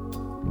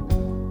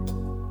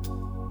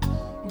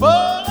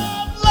 But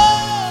I've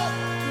loved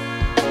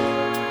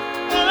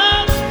and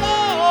I've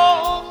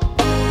lost,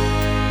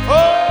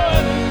 oh,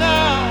 and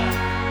now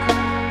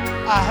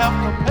I have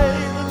to pay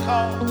the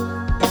cost.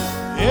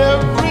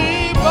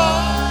 Everybody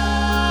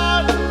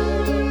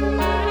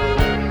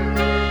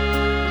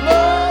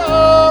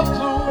loves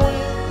to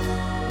win.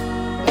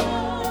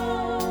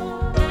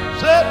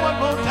 Say it one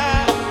more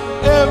time.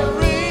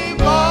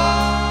 Everybody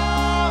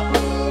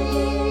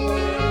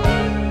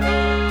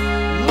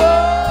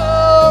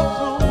loves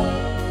to win.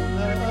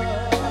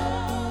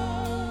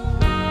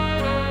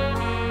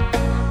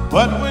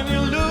 But when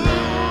you lose,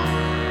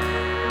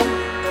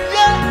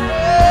 yeah,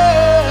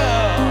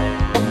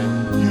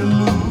 you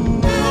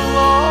lose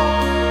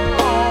alone.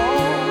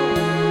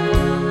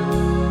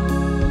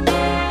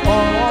 Oh,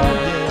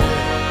 yeah.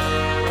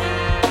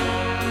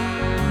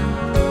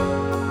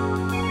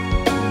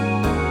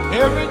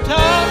 Every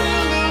time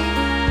you lose,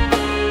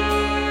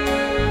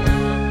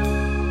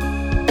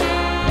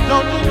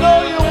 don't you know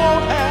you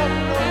won't have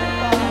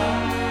nobody?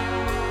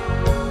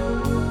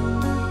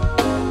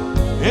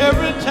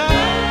 Every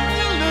time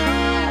you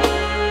lose,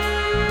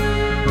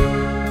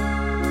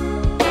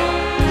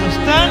 you're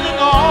standing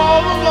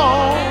all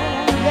alone,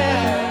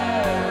 yeah.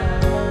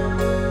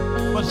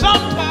 But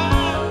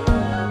sometimes,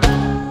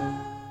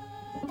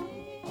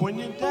 when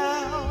you're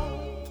down,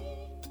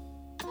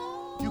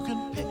 you can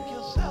pick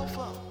yourself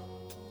up.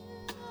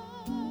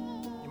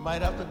 You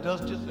might have to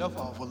dust yourself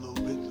off a little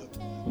bit,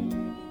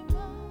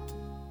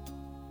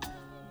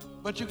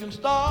 but you can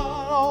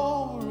start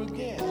over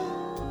again.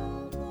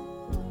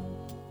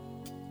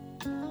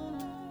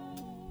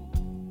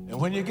 And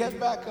when you get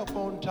back up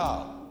on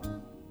top,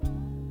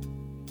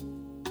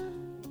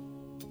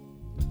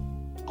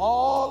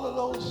 all of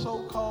those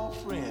so-called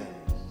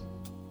friends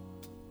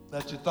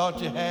that you thought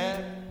you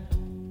had,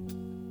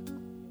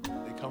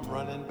 they come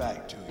running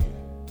back to you.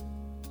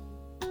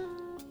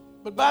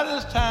 But by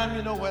this time,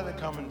 you know where they're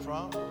coming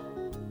from.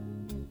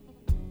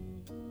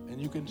 And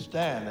you can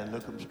stand and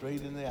look them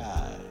straight in the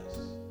eyes.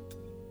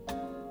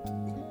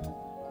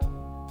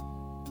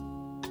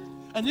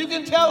 And you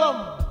can tell them,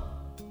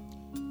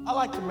 I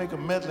like to make a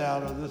medley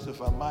out of this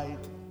if I might,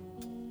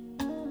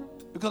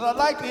 because I'd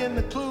like to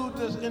include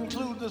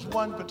this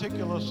one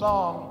particular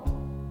song.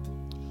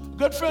 A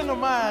good friend of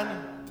mine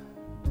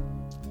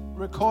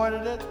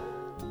recorded it,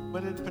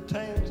 but it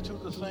pertains to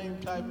the same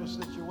type of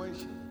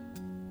situation.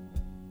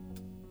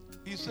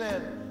 He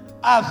said,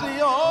 I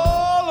see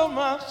all of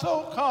my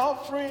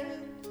so-called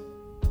friends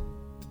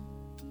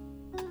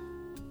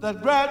that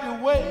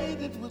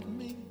graduated with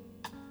me,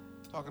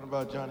 talking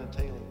about Johnny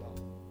Taylor,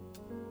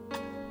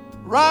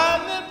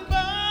 riding in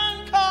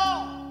fine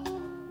cars,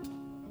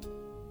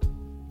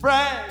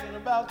 bragging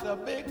about their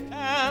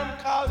big-time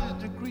college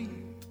degree.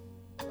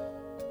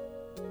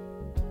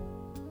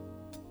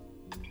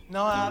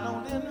 No, I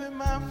don't envy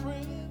my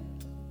friends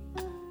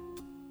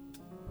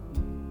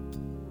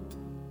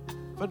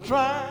for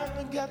trying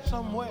to get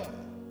somewhere.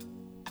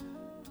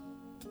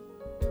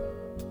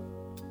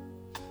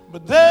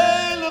 But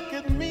they look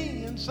at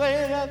me and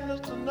say that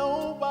Mr.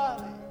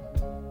 Nobody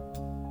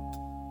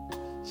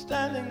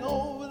standing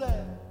over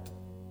there.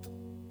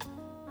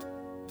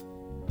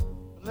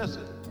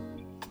 Listen.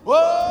 Whoa,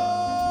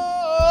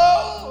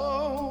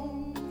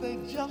 they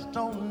just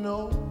don't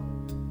know.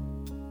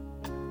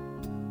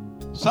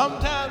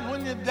 Sometimes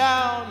when you're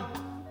down,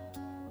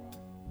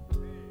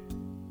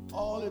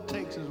 all it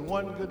takes is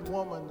one good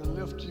woman to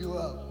lift you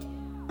up.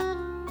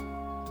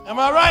 Am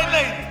I right,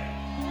 lady?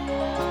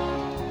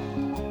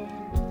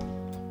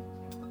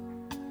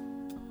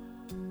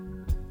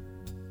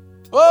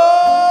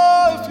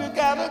 Oh, if you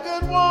got a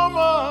good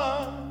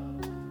woman,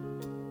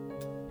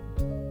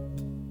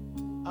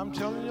 I'm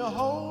telling you,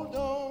 hold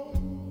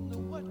on to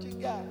what you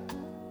got.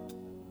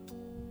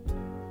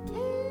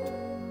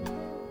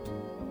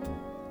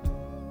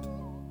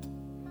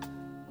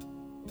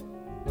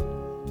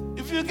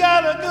 If you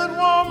got a good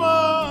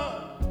woman,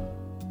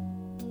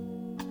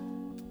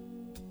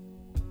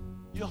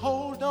 you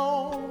hold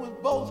on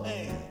with both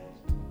hands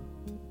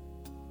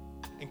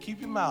and keep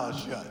your mouth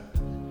shut.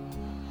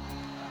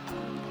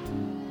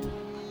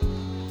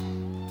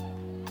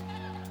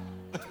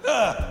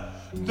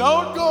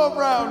 Don't go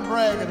around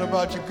bragging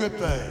about your good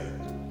thing.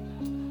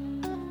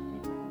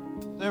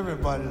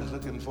 Everybody's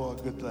looking for a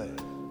good thing.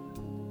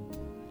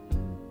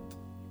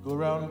 Go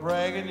around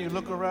bragging, you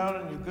look around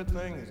and your good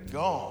thing is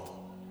gone.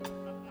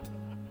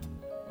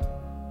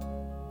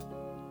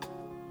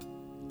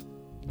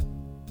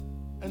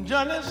 And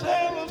Johnny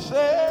Sailor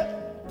said,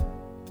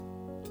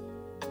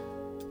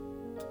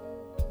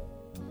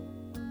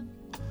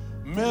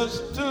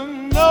 Mr.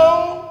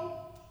 Nobody's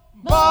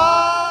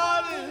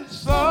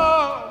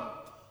somebody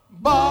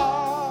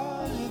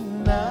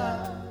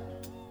now.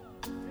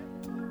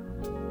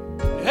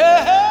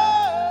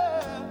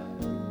 Yeah,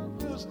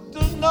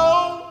 Mr.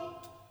 Nobody's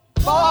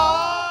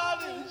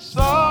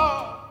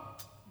somebody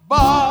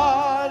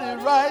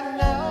right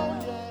now.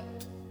 Yeah,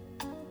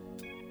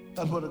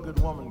 that's what a good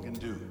woman can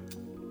do.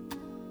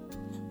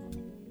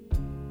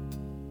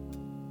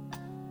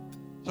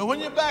 So when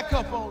you're back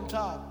up on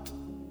top,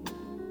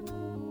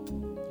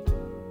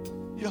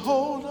 you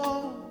hold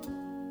on.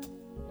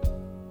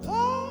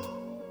 Oh.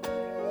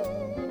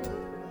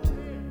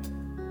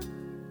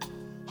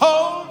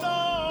 Hold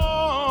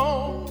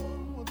on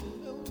with a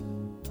little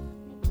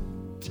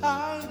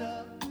tied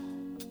up.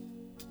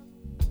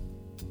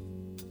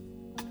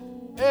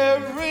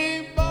 Everybody.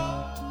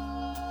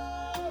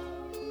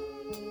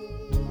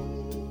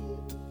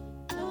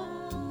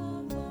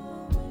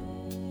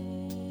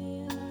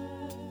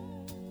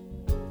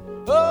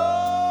 Oh,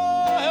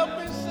 help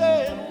me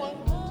say it one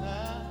more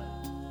time.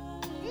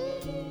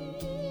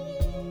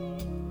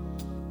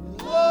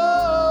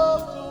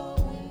 Love's a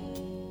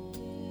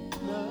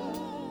winner.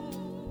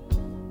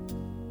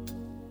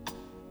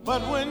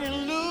 But when you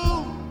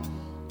lose,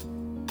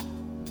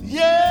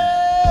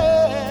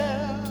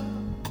 yeah,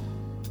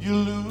 you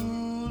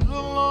lose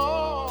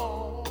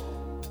alone.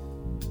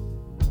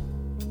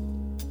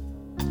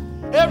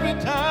 Every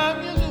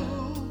time you lose,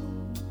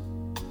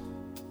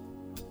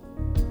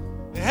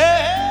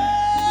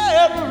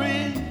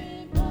 every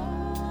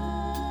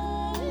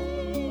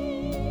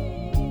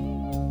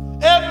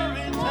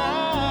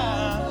time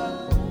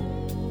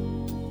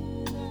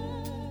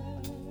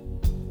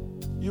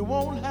you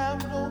won't have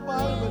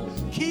nobody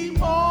but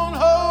keep on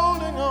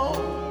holding on.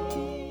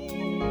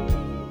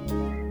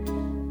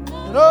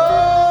 And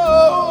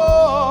oh,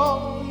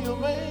 you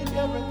make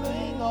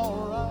everything all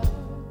right.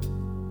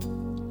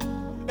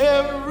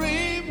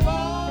 Everybody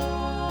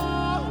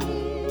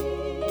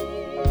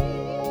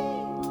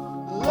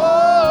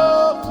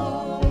loves a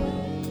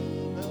winner.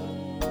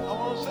 I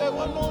want to say it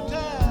one more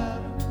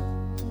time.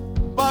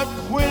 But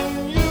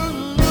when you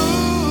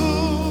lose,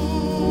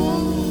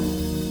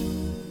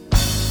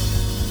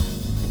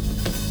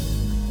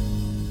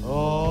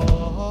 oh,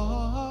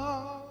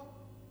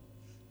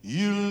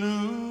 you lose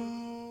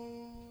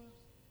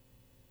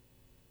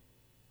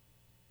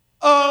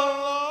alone.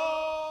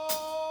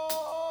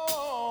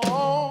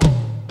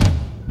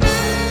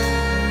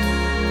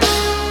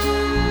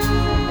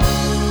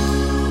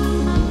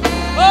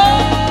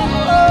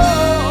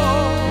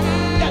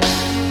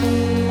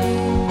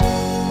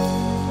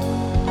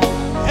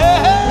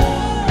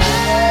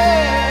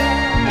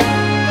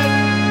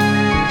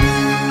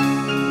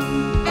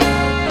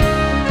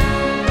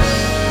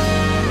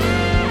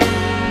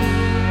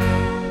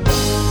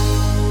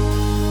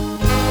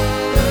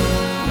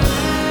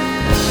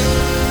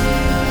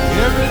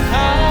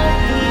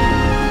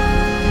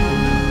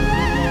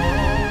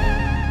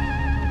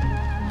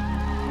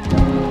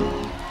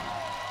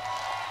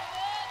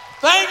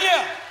 Thank you.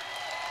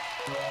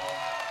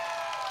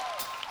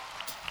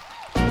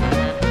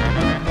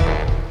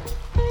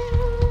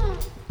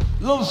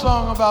 Little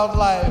song about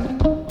life.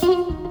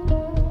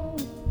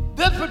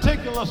 This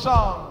particular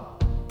song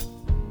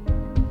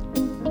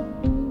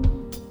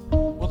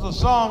was a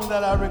song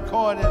that I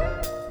recorded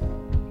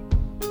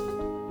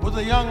with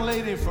a young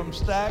lady from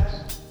Stax.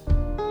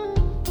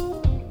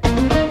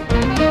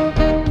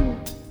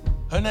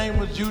 Her name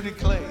was Judy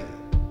Clay.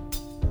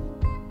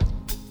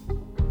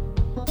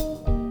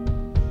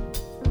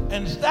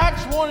 And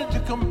Stax wanted to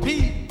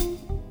compete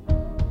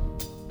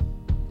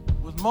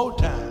with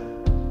Motown.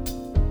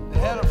 They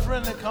had a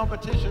friendly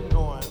competition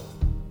going.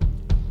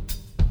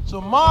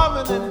 So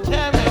Marvin and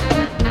Tammy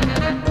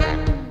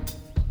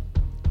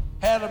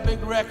had a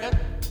big record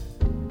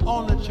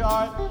on the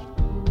chart,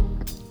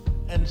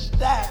 and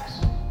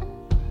Stax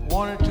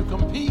wanted to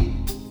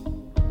compete.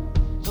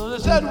 So they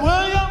said,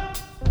 William,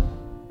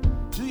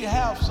 do you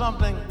have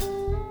something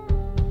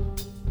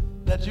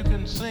that you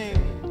can sing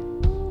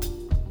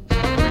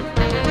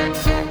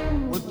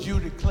with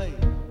Judy Clay?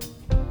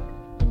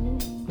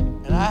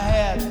 And I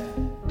had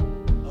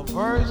a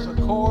verse, a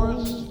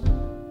chorus,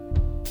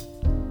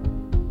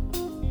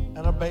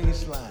 and a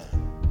bass line.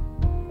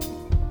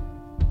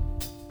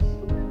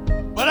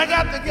 But I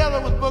got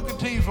together with Booker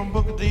T from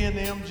Booker T and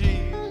the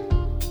MGs.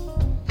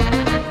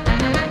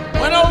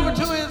 Went over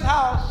to his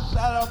house,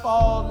 sat up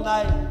all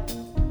night.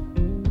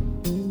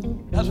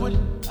 That's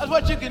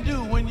what you can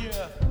do when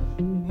you're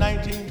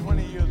 19,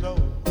 20 years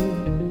old.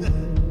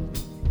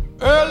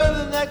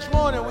 Early the next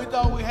morning, we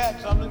thought we had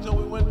something, so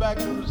we went back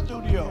to the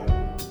studio.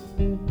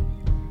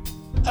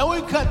 And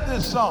we cut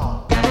this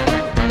song.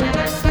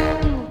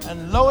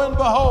 And lo and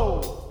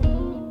behold,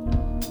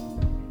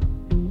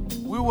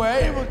 we were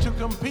able to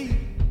compete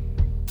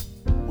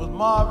with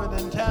Marvin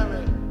and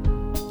Tammy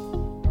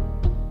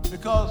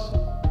because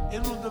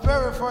it was the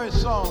very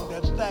first song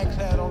that Stax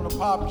had on the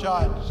pop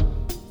charts.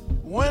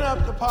 Went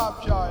up the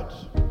pop charts.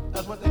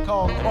 That's what they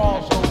call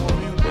crossover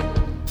music.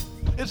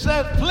 It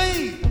says,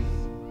 please,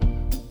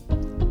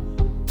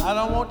 I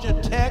don't want your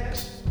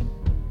text.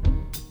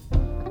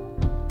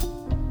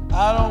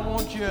 I don't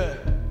want your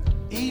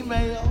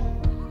email.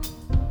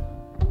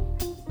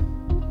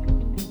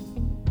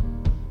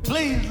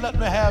 Please let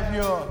me have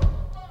your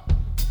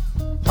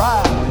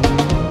private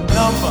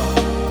number.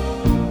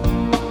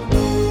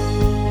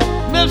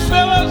 Miss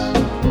Phyllis,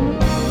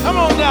 come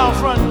on down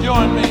front and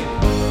join me.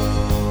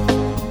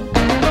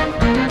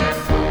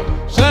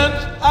 Since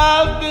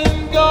I've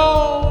been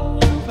gone,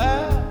 you've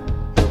had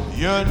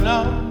your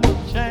number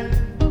changed.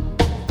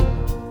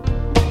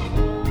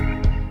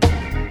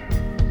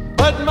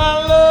 But my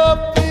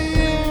love for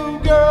you,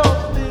 girl,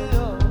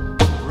 still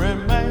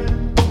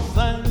remains the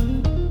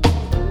same.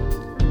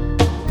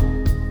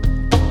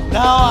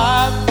 Now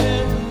I've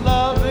been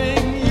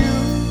loving you,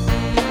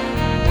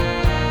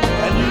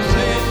 and you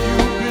said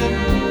you've been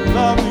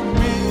loving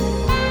me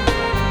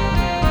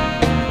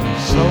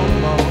so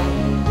long.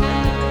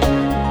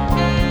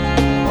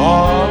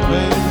 Oh,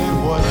 baby,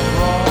 what's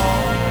wrong?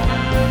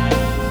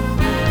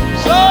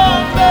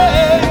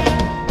 Someday,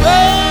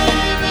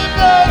 baby,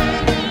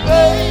 baby,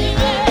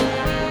 baby,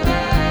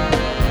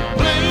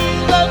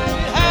 please let me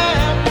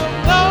have your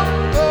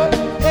number,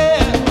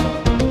 yeah.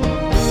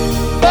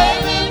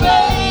 Baby,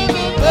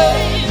 baby,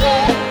 baby,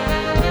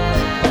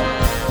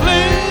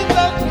 please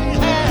let me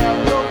have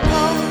your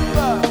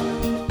number.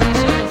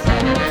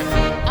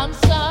 I'm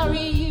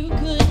sorry you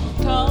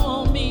couldn't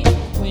call me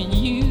when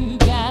you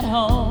got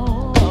home.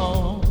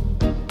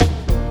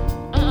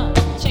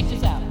 Check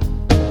this out.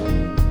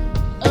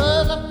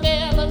 Other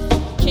fellas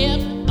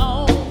kept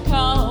on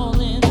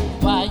calling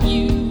while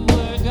you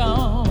were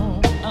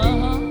gone.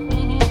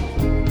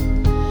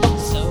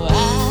 So I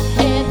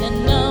had the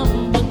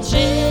number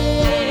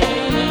changed,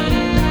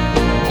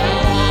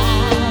 and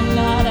I'm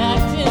not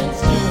acting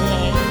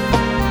strange.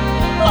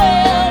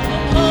 Well,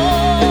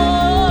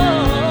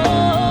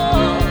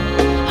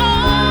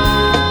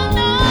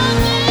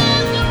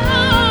 nothing's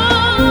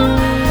wrong.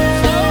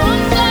 So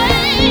I'm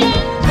saying,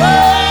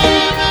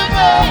 baby,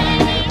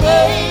 baby,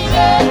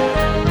 baby,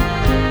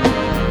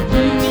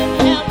 you can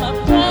have my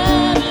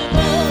private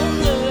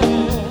number.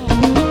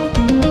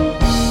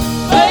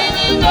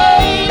 Baby,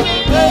 baby,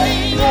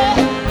 baby,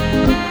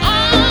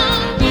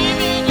 I'm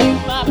giving you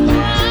my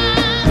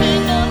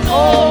private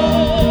number.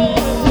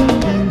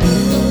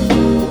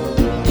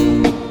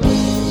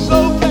 So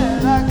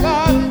glad I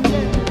got it,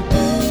 yeah.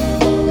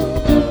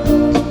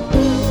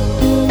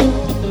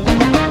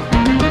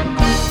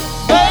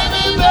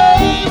 Baby,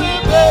 baby,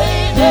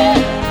 baby,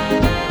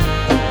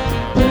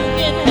 You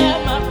can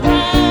have my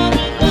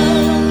private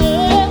number.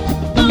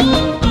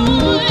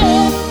 Ooh,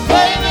 yeah.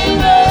 baby,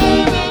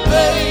 baby,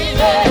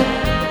 baby,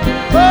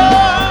 oh,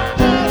 I'm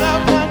glad I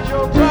got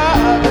your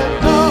private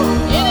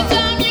number.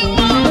 Anytime you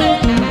want it,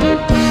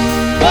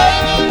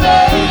 Baby,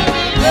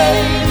 baby,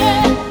 baby,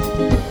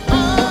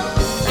 I'm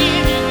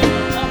giving you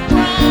my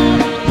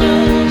private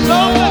number. so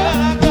glad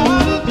I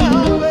got it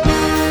now, baby.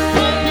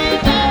 Baby,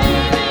 baby,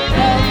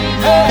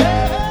 Yeah,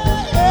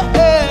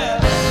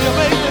 you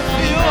make me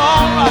feel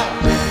alright.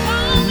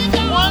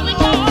 call me,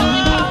 call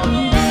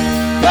me.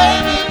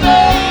 Baby,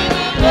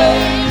 baby,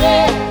 baby,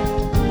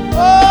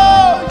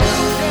 oh,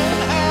 you can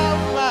have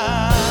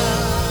mine.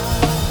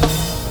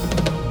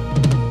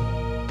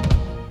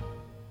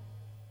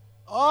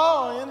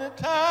 Oh,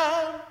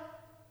 anytime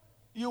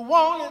you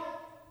want it,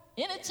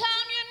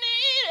 Anytime you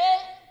need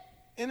it.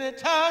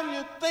 anytime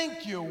you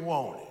think you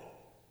want it,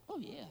 Oh,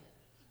 yeah.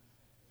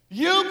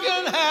 you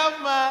can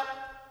have my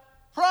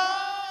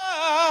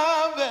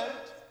private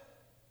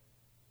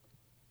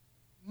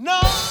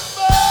number.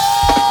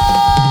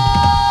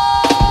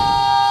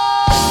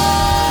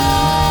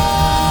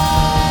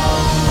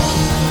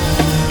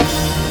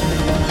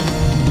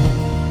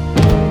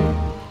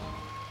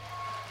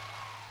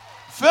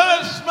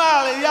 Phyllis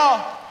Smiley,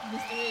 y'all.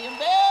 Mr. William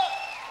Bell.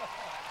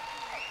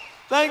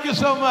 Thank you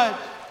so much.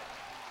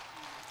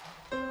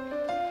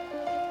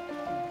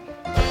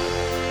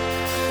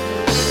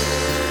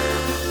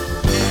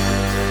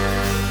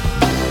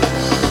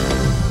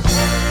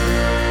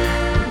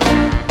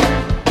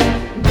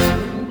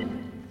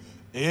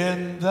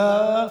 In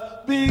the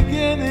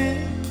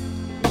beginning,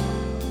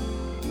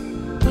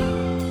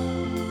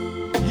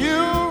 you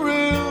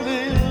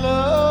really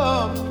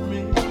loved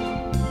me.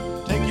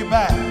 Take you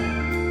back.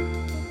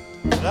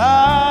 But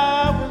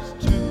I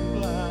was too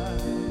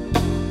blind.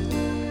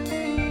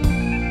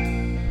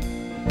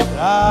 But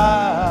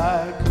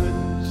I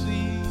couldn't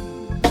see.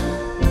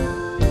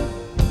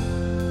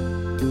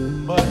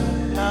 But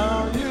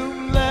now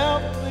you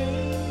left me.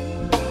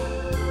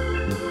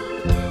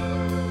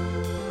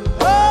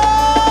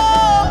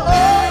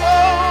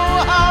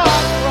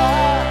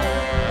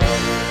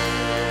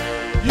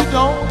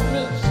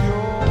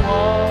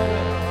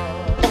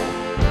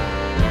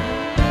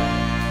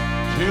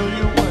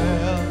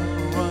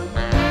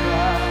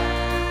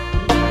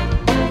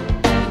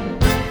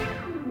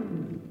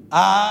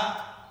 I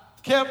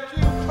kept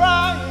you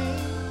crying,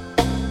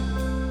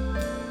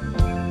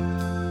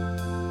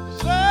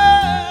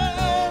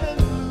 sad and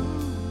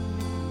blue.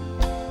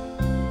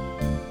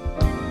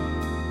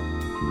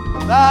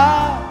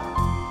 I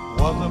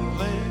was a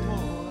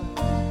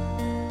playboy,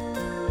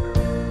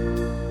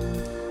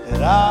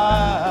 and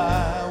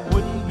I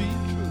wouldn't be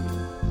true.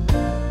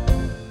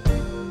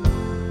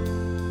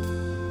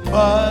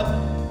 But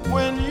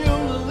when you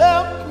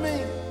left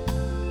me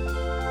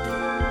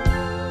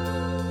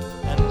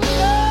and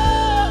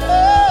said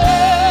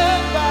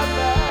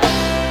bye-bye,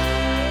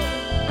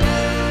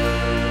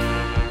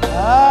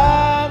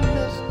 I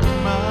missed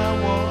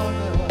my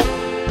water,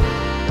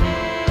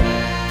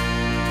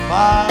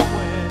 my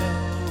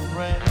well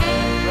ran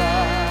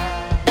dry.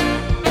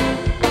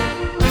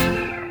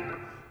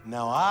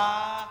 Now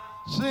I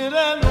sit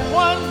and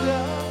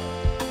wonder,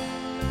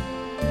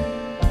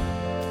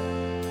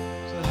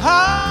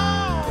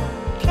 how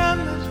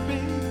can this be?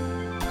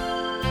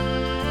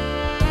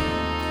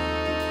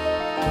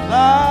 'Cause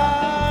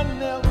I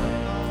never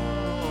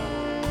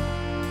thought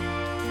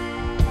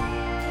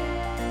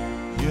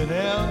you'd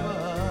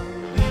ever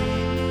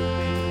leave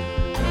me.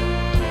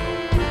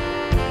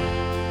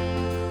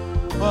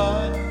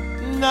 But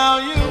now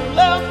you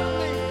left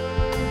me.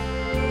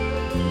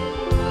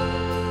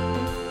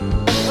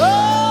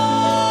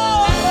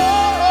 Oh,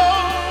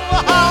 how I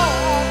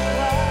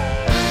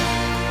cry.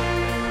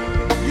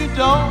 You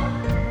don't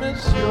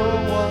miss your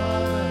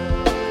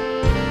wife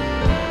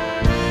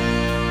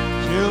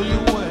till you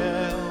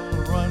well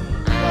run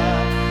dry.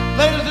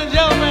 Ladies and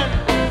gentlemen,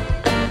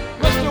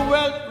 Mr.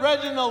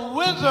 Reginald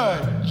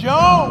Wizard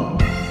Jones.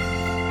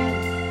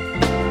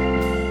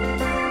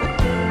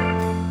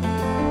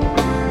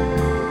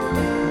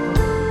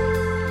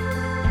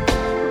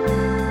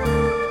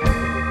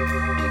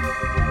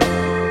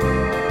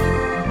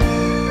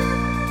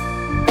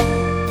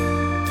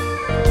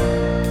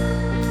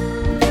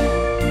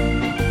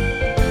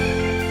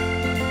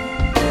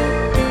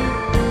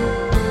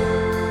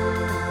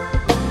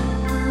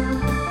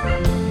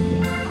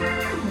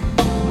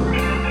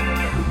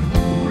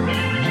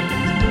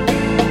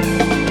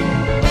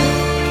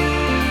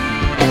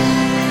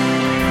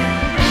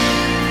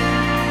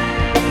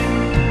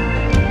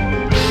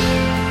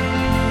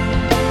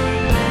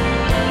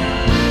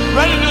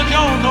 Reginald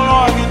Jones on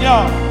organ,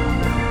 y'all.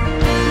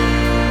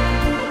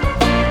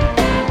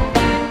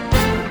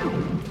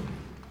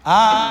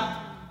 I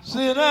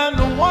sit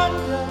and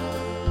wonder,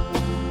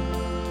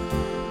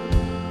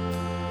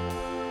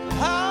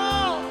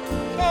 how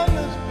can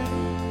this be?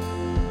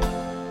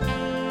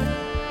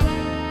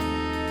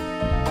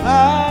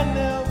 I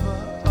never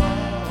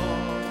thought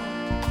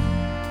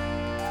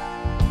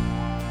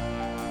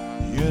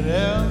you'd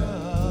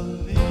ever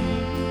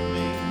leave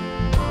me.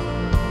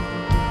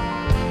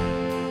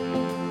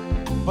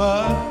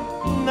 But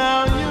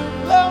now you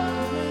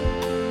left me.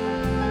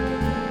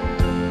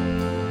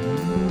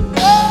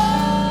 Oh,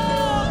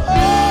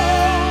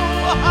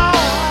 how I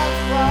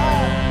cry.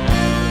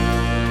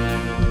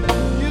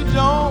 You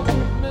don't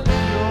miss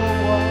your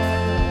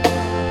wife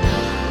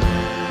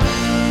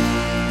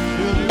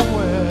till you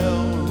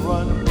well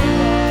run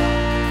dry.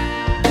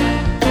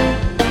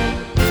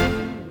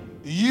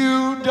 You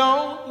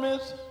don't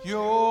miss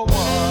your wife.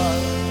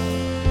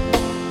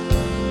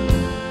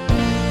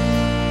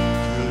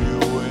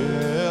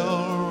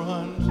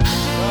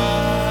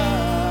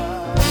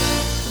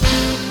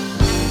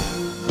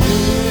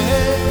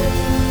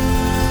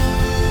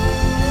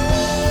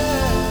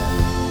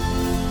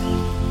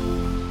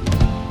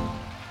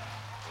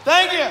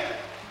 Thank you.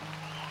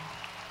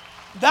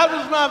 That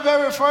was my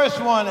very first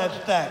one at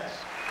Stax.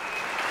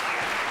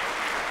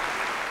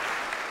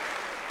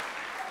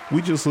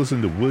 We just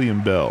listened to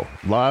William Bell,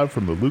 live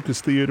from the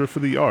Lucas Theater for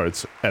the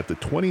Arts at the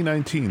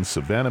 2019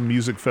 Savannah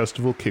Music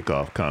Festival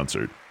kickoff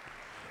concert.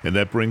 And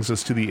that brings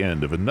us to the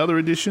end of another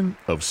edition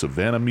of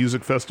Savannah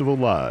Music Festival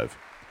Live.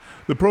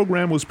 The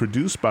program was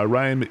produced by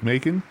Ryan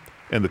McMakin,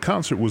 and the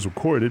concert was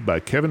recorded by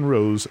Kevin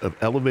Rose of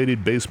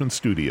Elevated Basement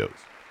Studios.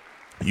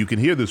 You can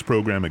hear this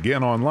program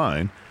again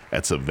online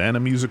at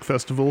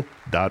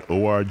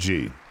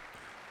savannahmusicfestival.org.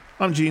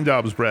 I'm Gene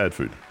Dobbs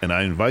Bradford, and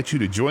I invite you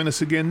to join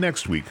us again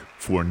next week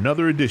for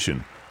another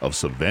edition of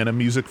Savannah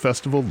Music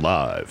Festival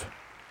Live.